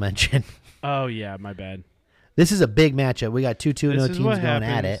honorable mention. Oh, yeah, my bad. This is a big matchup. We got two 2-0 This is teams what going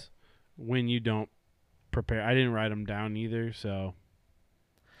happens at it. when you don't prepare. I didn't write them down either, so.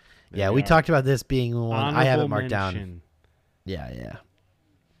 there Yeah, they we are. talked about this being one I have it Honorable marked down. mention. Yeah.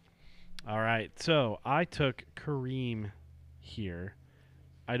 All right, so I took Kareem here.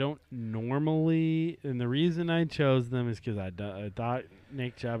 I don't normally, and the reason I chose them is because I thought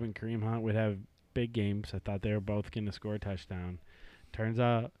Nick Chubb and Kareem Hunt would have big games. I thought they were both going to score a touchdown. Turns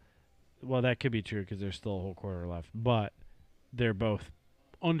out, well, that could be true because there's still a whole quarter left, but they're both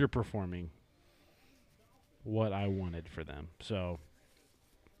underperforming what I wanted for them. So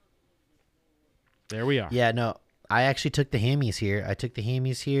there we are. Yeah, no. I actually took the Hammies here.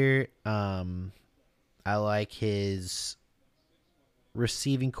 I like his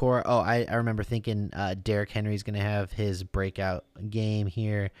receiving core. Oh, I remember thinking Derrick Henry's going to have his breakout game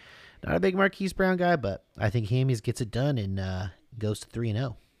here. Not a big Marquise Brown guy, but I think Hammies gets it done and goes to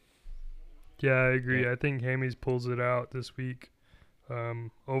 3-0. yeah, I agree. Yeah. I think Hammies pulls it out this week.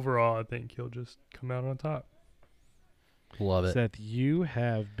 Overall, I think he'll just come out on top. Love it. Seth, you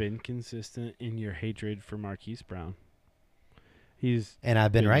have been consistent in your hatred for Marquise Brown. He's And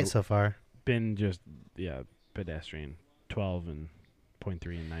I've been been right a- so far. been just, pedestrian. 12 and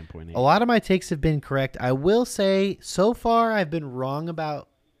 0.3 and 9.8. A lot of my takes have been correct. I will say, so far, I've been wrong about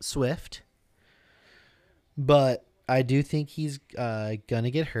Swift, but I do think he's gonna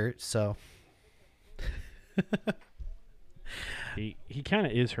get hurt. So He kind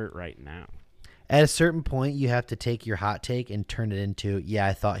of is hurt right now. at a certain point, you have to take your hot take and turn it into, yeah,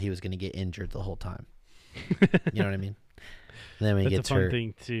 I thought he was gonna get injured the whole time. You know what I mean? And then when he That's gets a fun hurt,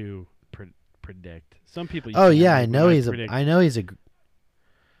 thing to predict. Some people. You oh can't yeah, really predict. I know he's a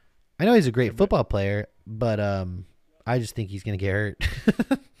great football player, but I just think he's gonna get hurt.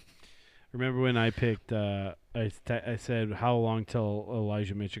 Remember when I picked? I said how long till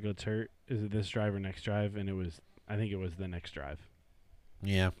Elijah Mitchell gets hurt? Is it this drive or next drive? And I think it was the next drive.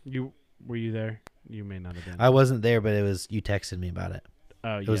 Yeah, Were you there? You may not have been. I wasn't there, but you texted me about it.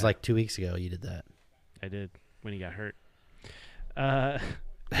 Oh, It was like 2 weeks ago. You did that. I did when he got hurt.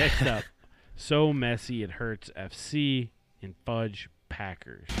 Next up, So Messy It Hurts FC and Fudge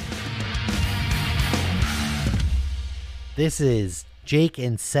Packers. This is Jake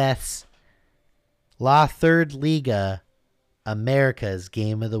and Seth's La Third Liga America's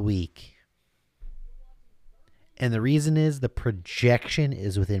Game of the Week. And the reason is the projection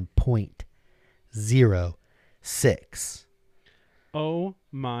is within .06. Oh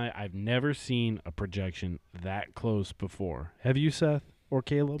my, I've never seen a projection that close before. Have you, Seth or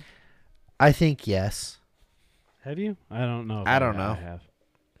Caleb? I think yes. Have you? I don't know. If I don't know. have.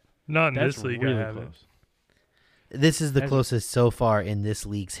 Not in That's this league. really I haven't. close. This is the Has it- closest so far in this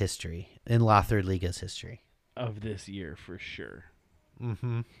league's history, in La Third Liga's history. Of this year for sure.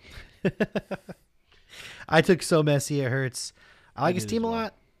 Mm-hmm. I took So Messy It Hurts. I like I his did team as a well.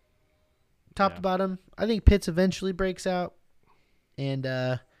 lot. Top Yeah. to bottom. I think Pitts eventually breaks out. And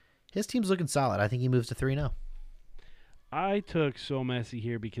his team's looking solid. I think he moves to 3-0. I took So Messy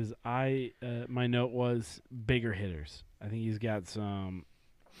here because my note was bigger hitters. I think he's got some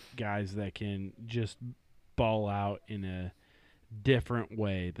guys that can just ball out in a different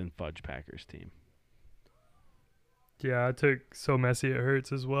way than Fudge Packers team. Yeah, I took So Messy It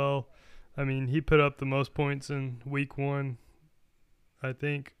Hurts as well. I mean, he put up the most points in week 1, I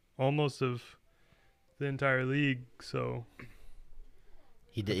think, almost of the entire league. So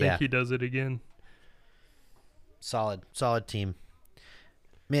He I did, think he does it again. Solid team.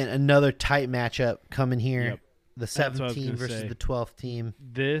 Man, another tight matchup coming here. Yep. The what I 7th was team gonna versus say. the 12th team.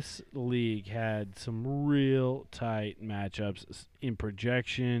 This league had some real tight matchups in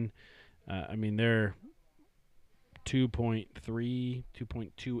projection. I mean, they're 2.3,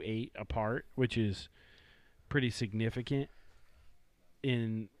 2.28 apart, which is pretty significant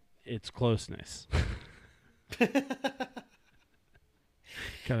in its closeness. 'Cause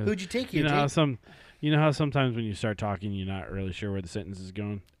Who'd you take here, you know Jake? how sometimes when you start talking, you're not really sure where the sentence is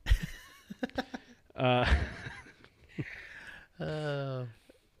going. Oh.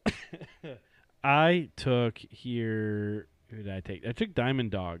 I took here. Who did I take? I took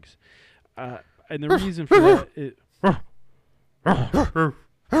Diamond Dogs, and the reason for that is,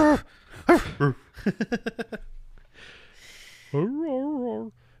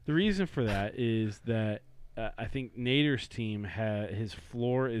 the reason for that is that I think Nader's team his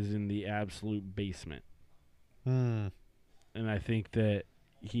floor is in the absolute basement, Hmm. and I think that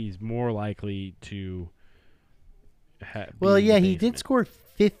he's more likely to. Well, be in yeah, the he did basement. score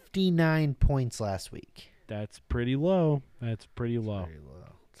 59 points last week. That's pretty low. That's pretty low.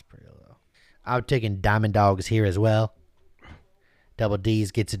 It's pretty low. I'm taking Diamond Dogs here as well. Double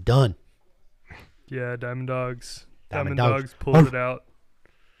D's gets it done. Yeah, Diamond Dogs. Diamond Diamond Dogs. Dogs pulled it out.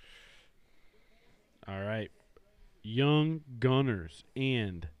 All right. Young Gunners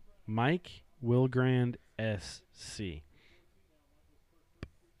and Mike Wilgrand SC.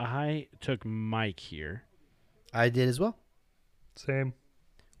 I took Mike here. I did as well. Same.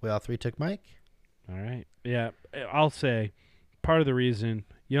 We all three took Mike. All right. Yeah, I'll say part of the reason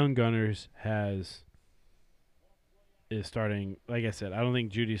Young Gunners is starting, like I said, I don't think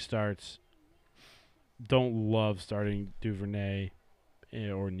Judy starts. Don't love starting Duvernay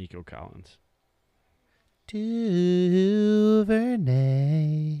or Nico Collins.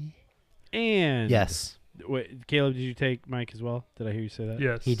 Duvernay. And Yes, wait, Caleb, did you take Mike as well? Did I hear you say that?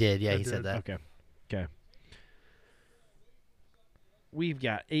 Yes. he did. Yeah, I he said did. that. Okay. We've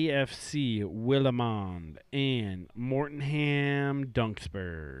got AFC Willamond and Mortonham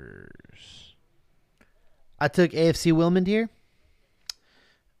Dunkspurs. I took AFC Wilmond here.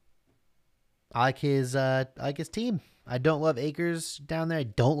 I like his team. I don't love Akers down there. I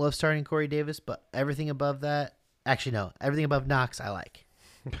don't love starting Corey Davis, but everything above that, actually no, everything above Knox I like.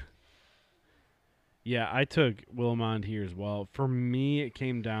 Yeah, I took Willamond here as well. For me, it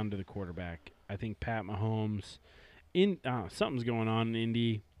came down to the quarterback. I think Pat Mahomes something's going on in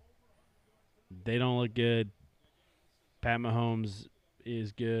Indy. They don't look good. Pat Mahomes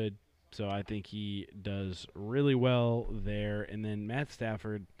is good, so I think he does really well there. And then Matt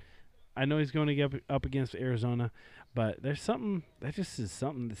Stafford, I know he's going to get up against Arizona, but there's something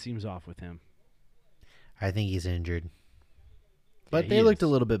that seems off with him. I think he's injured. But Yeah, they he looked a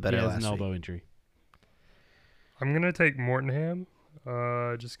is. little bit better He has last an week. elbow injury. I'm gonna take Mortonham,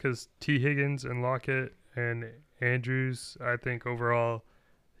 just because T. Higgins and Lockett and Andrews. I think overall,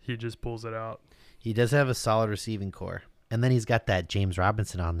 he just pulls it out. He does have a solid receiving core. And then he's got that James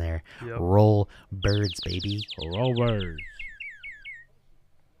Robinson on there. Yep. Roll birds, baby. Roll birds.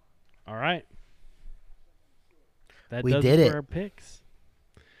 All right. That We does did it it. for our picks.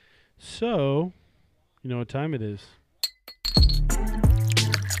 So, you know what time it is.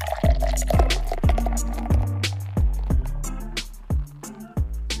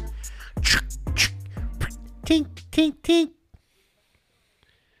 Tink, tink, tink.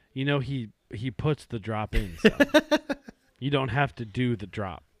 You know he puts the drop in. So you don't have to do the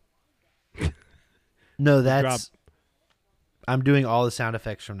drop. No, Drop. that's. I'm doing all the sound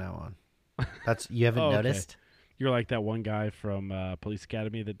effects from now on. That's you haven't Oh, okay. noticed. You're like that one guy from Police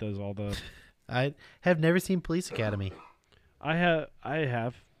Academy that does all the. I have never seen Police Academy. I have.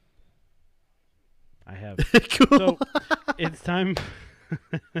 Cool. So it's time.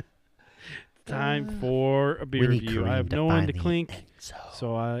 It's time for a beer We need review. I Kareem have to no one find to me clink, Enzo.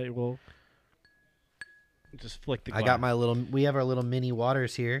 so I will just flick the glass. I got my little. We have our little mini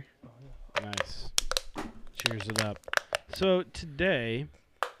waters here. Nice. Cheers it up. So today,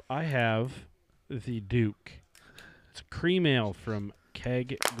 I have the Duke. It's a cream ale from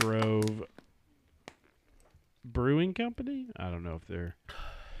Keg Grove Brewing Company. I don't know if they're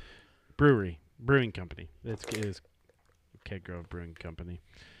brewing company. It is Keg Grove Brewing Company.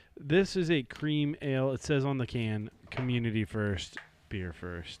 This is a cream ale. It says on the can, community first, beer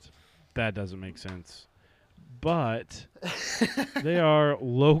first. That doesn't make sense. But they are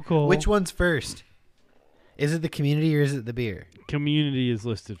local. Which one's first? Is it the community or is it the beer? Community is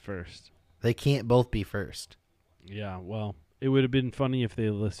listed first. They can't both be first. Yeah, well, it would have been funny if they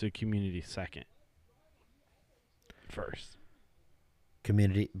listed community second. First.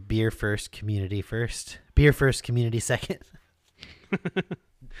 Community beer first, community first. Beer first, community second.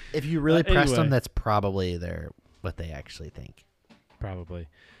 If you really press them, anyway. that's probably what they actually think. Probably.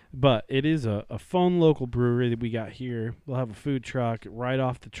 But it is a fun local brewery that we got here. We'll have a food truck right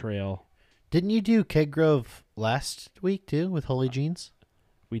off the trail. Didn't you do Keg Grove last week too with Holy Jeans?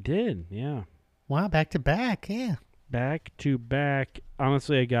 We did, yeah. Wow, back to back, yeah. Back to back.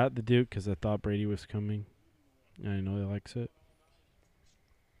 Honestly, I got the Duke because I thought Brady was coming. I know he likes it.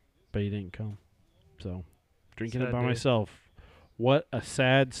 But he didn't come. So, drinking it Sad by day. myself. What a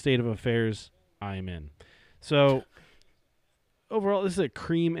sad state of affairs I am in. So, overall, this is a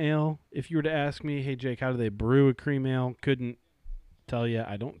cream ale. If you were to ask me, hey, Jake, how do they brew a cream ale? Couldn't tell you.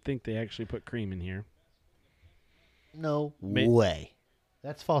 I don't think they actually put cream in here. No way.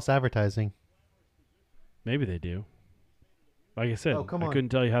 That's false advertising. Maybe they do. Like I said, Oh, come I on. couldn't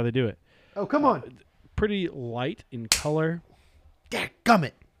tell you how they do it. Oh, come on. Pretty light in color.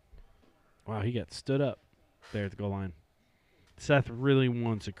 Dadgummit. Wow, he got stood up there at the goal line. Seth really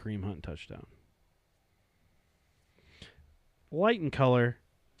wants a cream hunt touchdown. Light in color,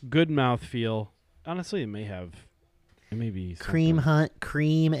 good mouthfeel. Honestly, it may be Cream something. Hunt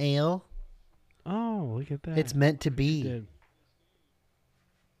cream ale. Oh, look at that. It's meant to She be. did.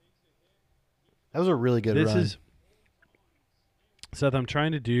 That was a really good This run. is Seth, I'm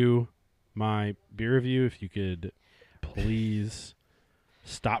trying to do my beer review. If you could please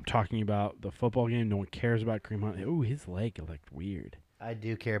stop talking about the football game. No one cares about Cream Hunt. Ooh, his leg looked weird. I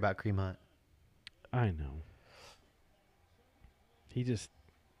do care about Cream Hunt. I know. He just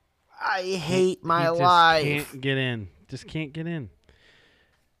I hate my he just life. can't get in. Just can't get in.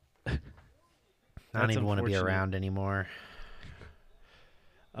 I don't That's even want to be unfortunate. around anymore.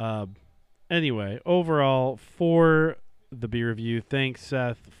 Anyway, overall, for the beer review, thanks,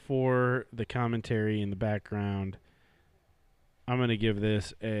 Seth, for the commentary in the background. I'm going to give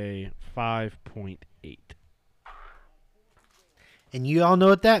this a 5.8. And you all know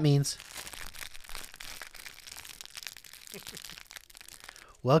what that means.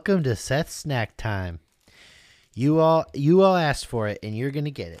 Welcome to Seth's Snack Time. You all asked for it, and you're going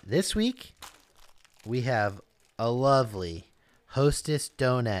to get it. This week, we have a lovely Hostess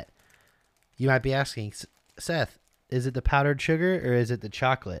donut. You might be asking, Seth, is it the powdered sugar or is it the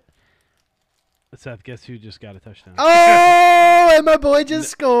chocolate? Seth, guess who just got a touchdown? Oh, and my boy just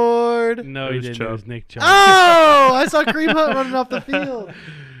scored. No, It he was didn't. Chubb. It was Nick Chubb. Oh, I saw Cream Hunt running off the field.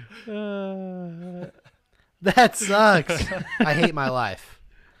 That sucks. I hate my life.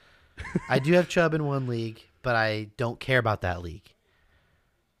 I do have Chubb in one league, but I don't care about that league.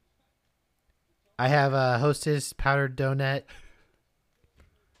 I have Hostess powdered donut.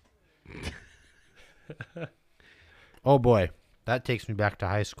 Oh boy, that takes me back to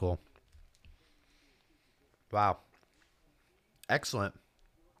high school. Wow. Excellent.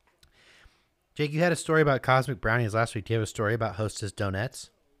 Jake, you had a story about Cosmic Brownies last week. Do you have a story about Hostess Donuts?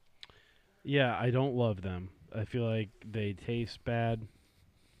 Yeah, I don't love them. I feel like they taste bad.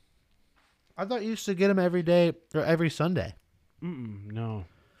 I thought you used to get them every day or every Sunday. No.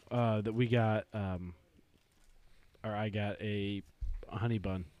 That we got, or I got a honey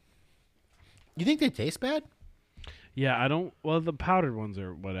bun. You think they taste bad? Yeah, I don't. Well, the powdered ones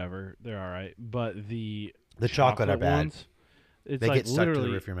are whatever. They're all right. But the chocolate are bad. ones, it's They like get stuck to the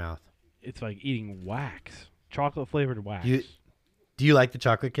literally, roof of your mouth. it's like eating wax. Chocolate flavored wax. Do you like the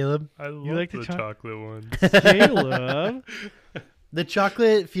chocolate, Caleb? I love like the the chocolate ones. Caleb. The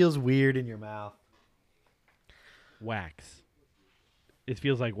chocolate feels weird in your mouth. Wax. It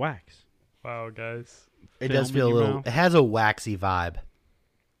feels like wax. Wow, guys. It Film does in feel a your little. mouth. It has a waxy vibe.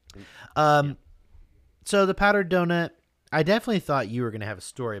 So the powdered donut, I definitely thought you were going to have a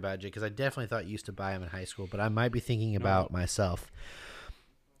story about it, Jake, because I definitely thought you used to buy them in high school, but I might be thinking about myself.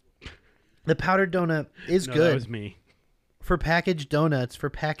 The powdered donut is No, good that was me. for packaged donuts. For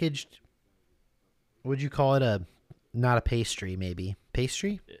packaged, would you call it not a pastry? Maybe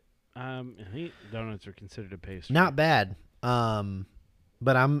pastry. I think donuts are considered a pastry. Not bad.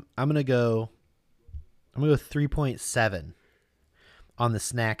 But I'm gonna go 3.7 on the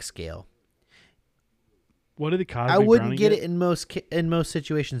snack scale. What did the Cosmic I wouldn't Brownie get it in most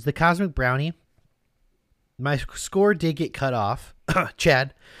situations. The Cosmic Brownie, my score did get cut off.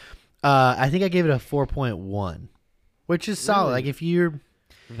 Chad, I think I gave it a 4.1, which is solid. Really? Like if you're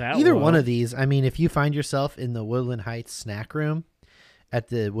That either low? one of these, I mean, if you find yourself in the Woodland Heights snack room at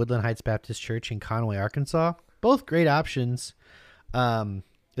the Woodland Heights Baptist Church in Conway, Arkansas, both great options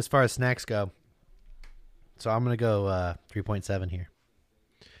as far as snacks go. So I'm gonna go 3.7 here.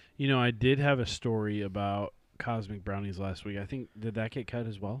 You know, I did have a story about Cosmic Brownies last week. I think, did that get cut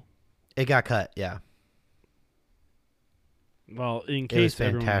as well? It got cut, yeah. Well, in was case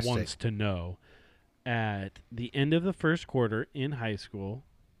everyone fantastic. wants to know, at the end of the first quarter in high school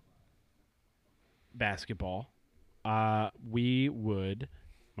basketball, we would,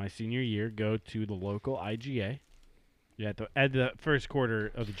 my senior year, go to the local IGA. Yeah, at the first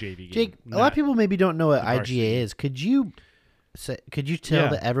quarter of the JV game. Jake, a lot of people maybe don't know what the varsity. IGA is. Could you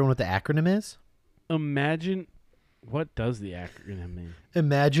tell Yeah. everyone what the acronym is? Imagine, what does the acronym mean?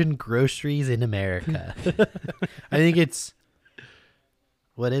 Imagine groceries in America. I think it's,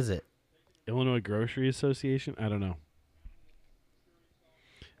 what is it? Illinois Grocery Association? I don't know.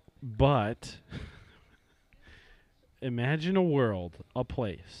 But imagine a world, a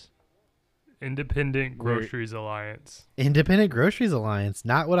place. Independent Where- Groceries Alliance. Independent Groceries Alliance.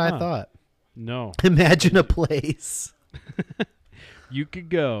 Not what I Huh. thought. No. Imagine a place. You could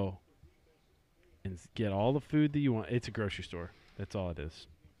go and get all the food that you want. It's a grocery store. That's all it is.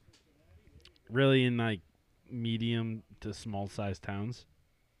 Really, in like medium to small sized towns,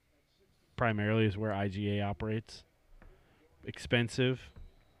 primarily is where IGA operates. Expensive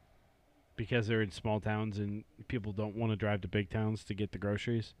because they're in small towns and people don't want to drive to big towns to get the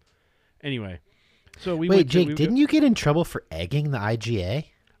groceries. Anyway, so we Wait, went to- Jake, we didn't you get in trouble for egging the IGA?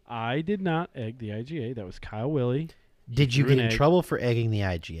 I did not egg the IGA. That was Kyle Willie. Did you threw an get in egg. trouble for egging the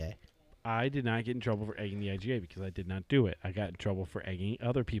IGA? I did not get in trouble for egging the IGA because I did not do it. I got in trouble for egging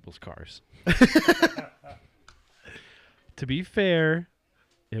other people's cars. To be fair,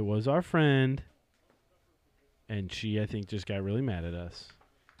 it was our friend, and she, I think, just got really mad at us.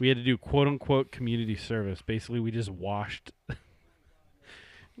 We had to do quote-unquote community service. Basically, we just washed...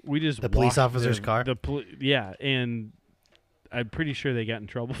 The police washed officer's car? Yeah, and I'm pretty sure they got in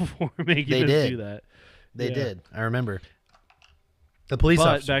trouble for making They us did. do that. They Yeah. did. I remember. The police But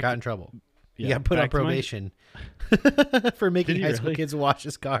officer back got to- in trouble. Yeah, He got put on back to my- probation for making Did he high school really? kids wash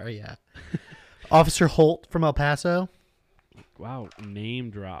his car. Yeah. Officer Holt from El Paso. Wow, name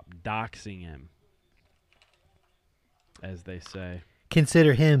drop, doxing him, as they say.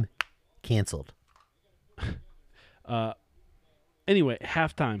 Consider him canceled. Anyway,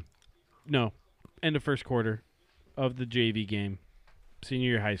 halftime. No, end of first quarter of the JV game. Senior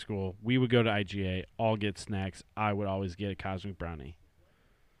year high school, we would go to IGA, all get snacks. I would always get a Cosmic Brownie.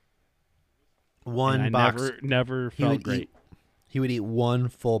 One And I box. never he felt would great. eat. He would eat one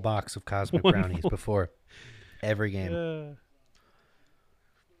full box of Cosmic One Brownies full- before every game.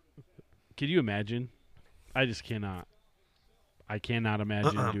 Could you imagine? I just cannot. I cannot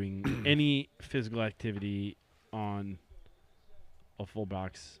imagine doing any physical activity on a full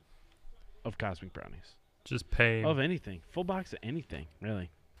box of Cosmic Brownies. Just pain. Of anything. Full box of anything, really.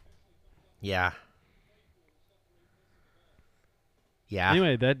 Yeah. Yeah.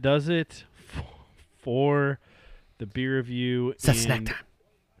 Anyway, that does it for the beer review. Seth, and snack time.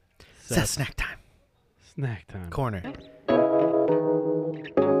 Seth, snack time. Snack time. Corner.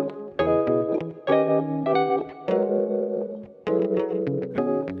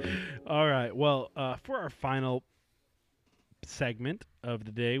 All right. Well, for our final segment of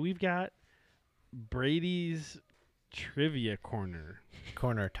the day, we've got Brady's Trivia Corner.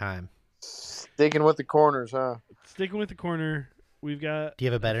 Corner time. Sticking with the corners, huh? Sticking with the corner, we've got Do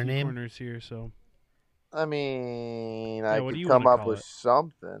you have a better few name? corners here. So I mean, Yeah, I what do could you come wanna up call with it?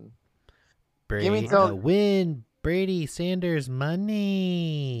 something. Brady, till- win Brady Sanders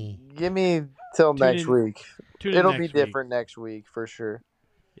money. Give me till Tune next in week. tune in It'll next be week. different next week for sure.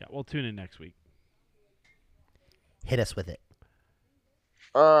 Yeah, we'll tune in next week. Hit us with it.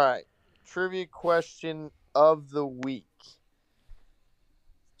 All right. Trivia question of the week.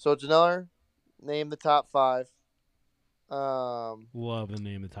 So it's another name the top 5. Love the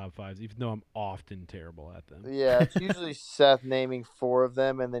name of the top 5s, even though I'm often terrible at them. Yeah, it's usually Seth naming 4 of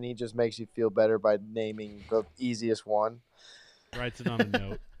them, and then he just makes you feel better by naming the easiest one. Writes it on a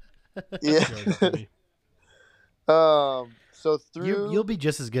note. Yeah. Shows it to me. So through You'll be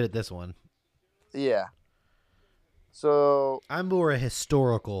just as good at this one. yeah. So I'm more a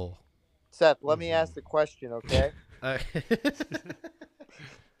historical. Seth, let me ask the question, okay? I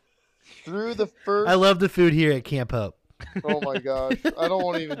Through the first love the food here at Camp Hope. Oh my gosh. I don't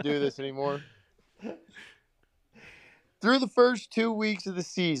want to even do this anymore. Through the first 2 weeks of the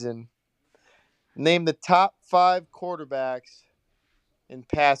season, name the top 5 quarterbacks in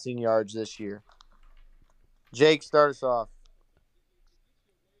passing yards this year. Jake, start us off.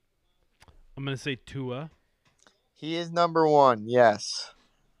 I'm going to say Tua. He is number 1, yes.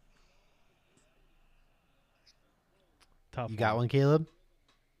 Tough You got one, Caleb?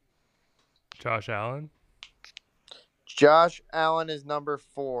 Josh Allen. Josh Allen is number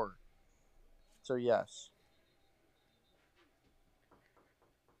 4. So yes.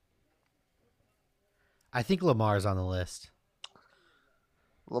 I think Lamar's on the list.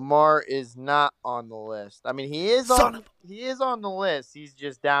 Lamar is not on the list. I mean, he is Son on the list. He's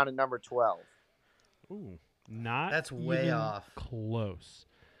just down at number 12. Ooh, not That's way even off. close.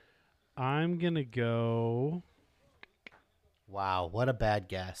 I'm going to go Wow, what a bad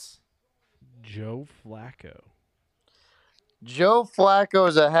guess. Joe Flacco. Joe Flacco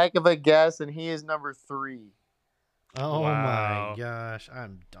is a heck of a guess, and he is number 3. Oh Wow. my gosh,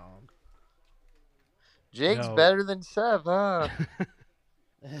 I'm dumb. Jake's No. better than Seth, huh?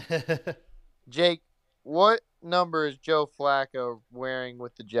 Jake, what number is Joe Flacco wearing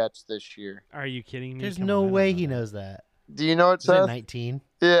with the Jets this year? Are you kidding me? There's Come no on, I don't way know he that. knows that. Do you know it, Is it Seth? 19?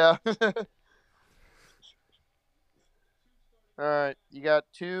 Yeah. All right, you got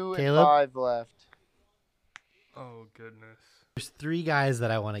 2 and Caleb? 5 left. Oh goodness. There's 3 guys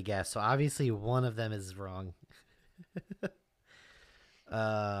that I want to guess, so obviously one of them is wrong.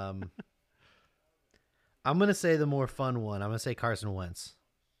 I'm going to say the more fun one. I'm going to say Carson Wentz.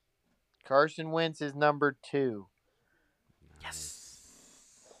 Carson Wentz is number 2. Yes.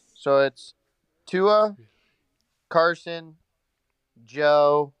 So it's Tua, Carson,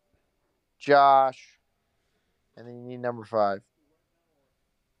 Joe, Josh, and then you need number 5.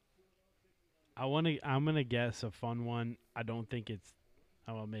 I'm gonna guess a fun one. I don't think it's.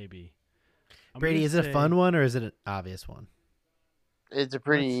 Oh, well, maybe. Brady, is it a fun one or is it an obvious one? It's a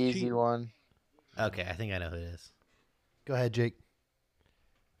pretty Let's easy cheat. one. Okay, I think I know who it is. Go ahead, Jake.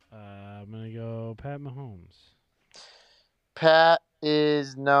 I'm gonna go Pat Mahomes. Pat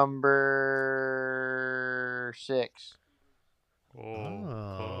is number 6. Oh,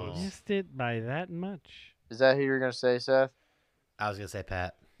 Oh. close. Missed it by that much. Is that who you're going to say, Seth? I was going to say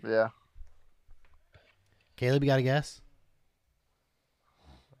Pat. Yeah. Caleb, you got a guess?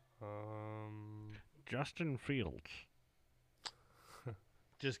 Justin Fields.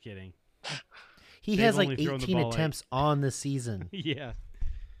 Just kidding. He They've has like only thrown the 18 ball, like- attempts on the season. Yeah.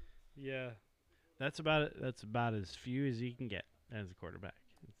 Yeah. That's about it. That's about as few as you can get as a quarterback.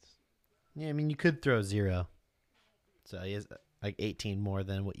 It's Yeah, I mean, you could throw 0. So he has like 18 more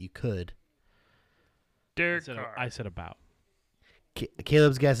than what you could. Derek Carr. I said about.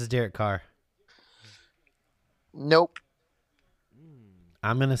 Caleb's guess is Derek Carr. Nope.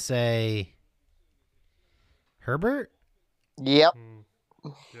 I'm going to say Herbert? Yep.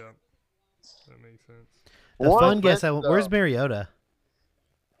 Yeah, that makes sense. The What a fun guess. list, Where's though. Mariota?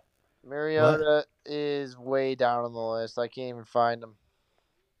 Mariota is way down on the list. I can't even find him.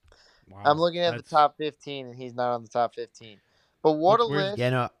 Wow, I'm looking at the that's- top 15, and he's not on the top 15. But what a Where's- list Yeah,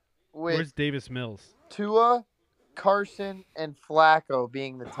 no, with Where's Davis Mills? Tua, Carson, and Flacco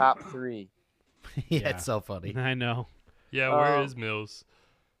being the top 3. yeah, it's so funny. I know. Yeah, where Um, is Mills?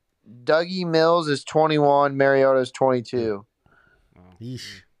 Dougie Mills is 21. Mariota is 22. Oh,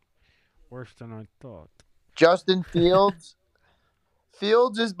 Yeesh. worse than I thought. Justin Fields.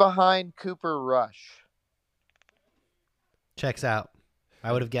 Fields is behind Cooper Rush. Checks out.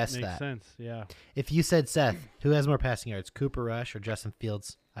 I would have guessed Makes that. sense. Yeah. If you said Seth, who has more passing yards, Cooper Rush or Justin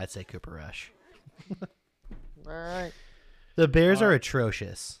Fields? I'd say Cooper Rush. All right. The Bears are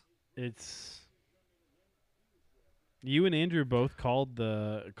atrocious. It's you and Andrew both called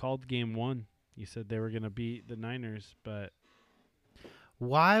game 1. You said they were gonna beat the Niners, but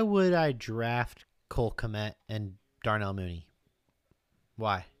Why would I draft Cole Kmet and Darnell Mooney?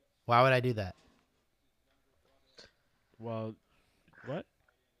 Why? Why would I do that? well, what?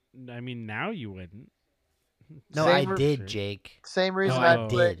 I mean, now you wouldn't. No, Same I re- did, Jake. Same reason No, Oh. I I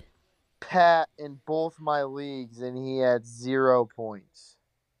put did. Pat in both my leagues, and he had 0 points.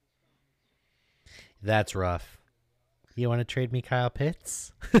 That's rough. You want to trade me Kyle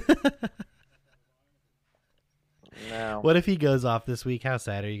Pitts? No. What if he goes off this week? How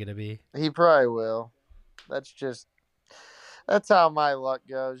sad are you going to be? He probably will. That's how my luck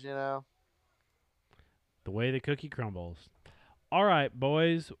goes, The way the cookie crumbles. All right,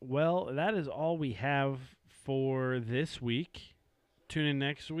 boys. Well, that is all we have for this week. Tune in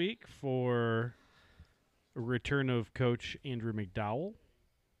next week for a return of Coach Andrew McDowell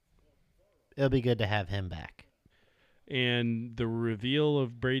It'll be good to have him back. and the reveal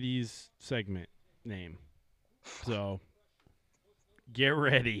of Brady's segment name. So, get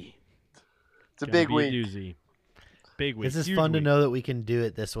ready. It's a Gonna big be week. doozy. Big week. This is Huge fun to week. know that we can do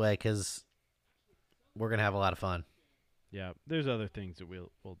it this way because we're going to have a lot of fun. Yeah, there's other things that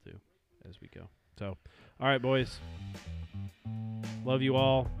we'll do as we go. So, all right, boys. Love you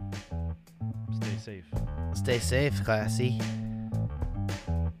all. Stay safe. Stay safe, classy.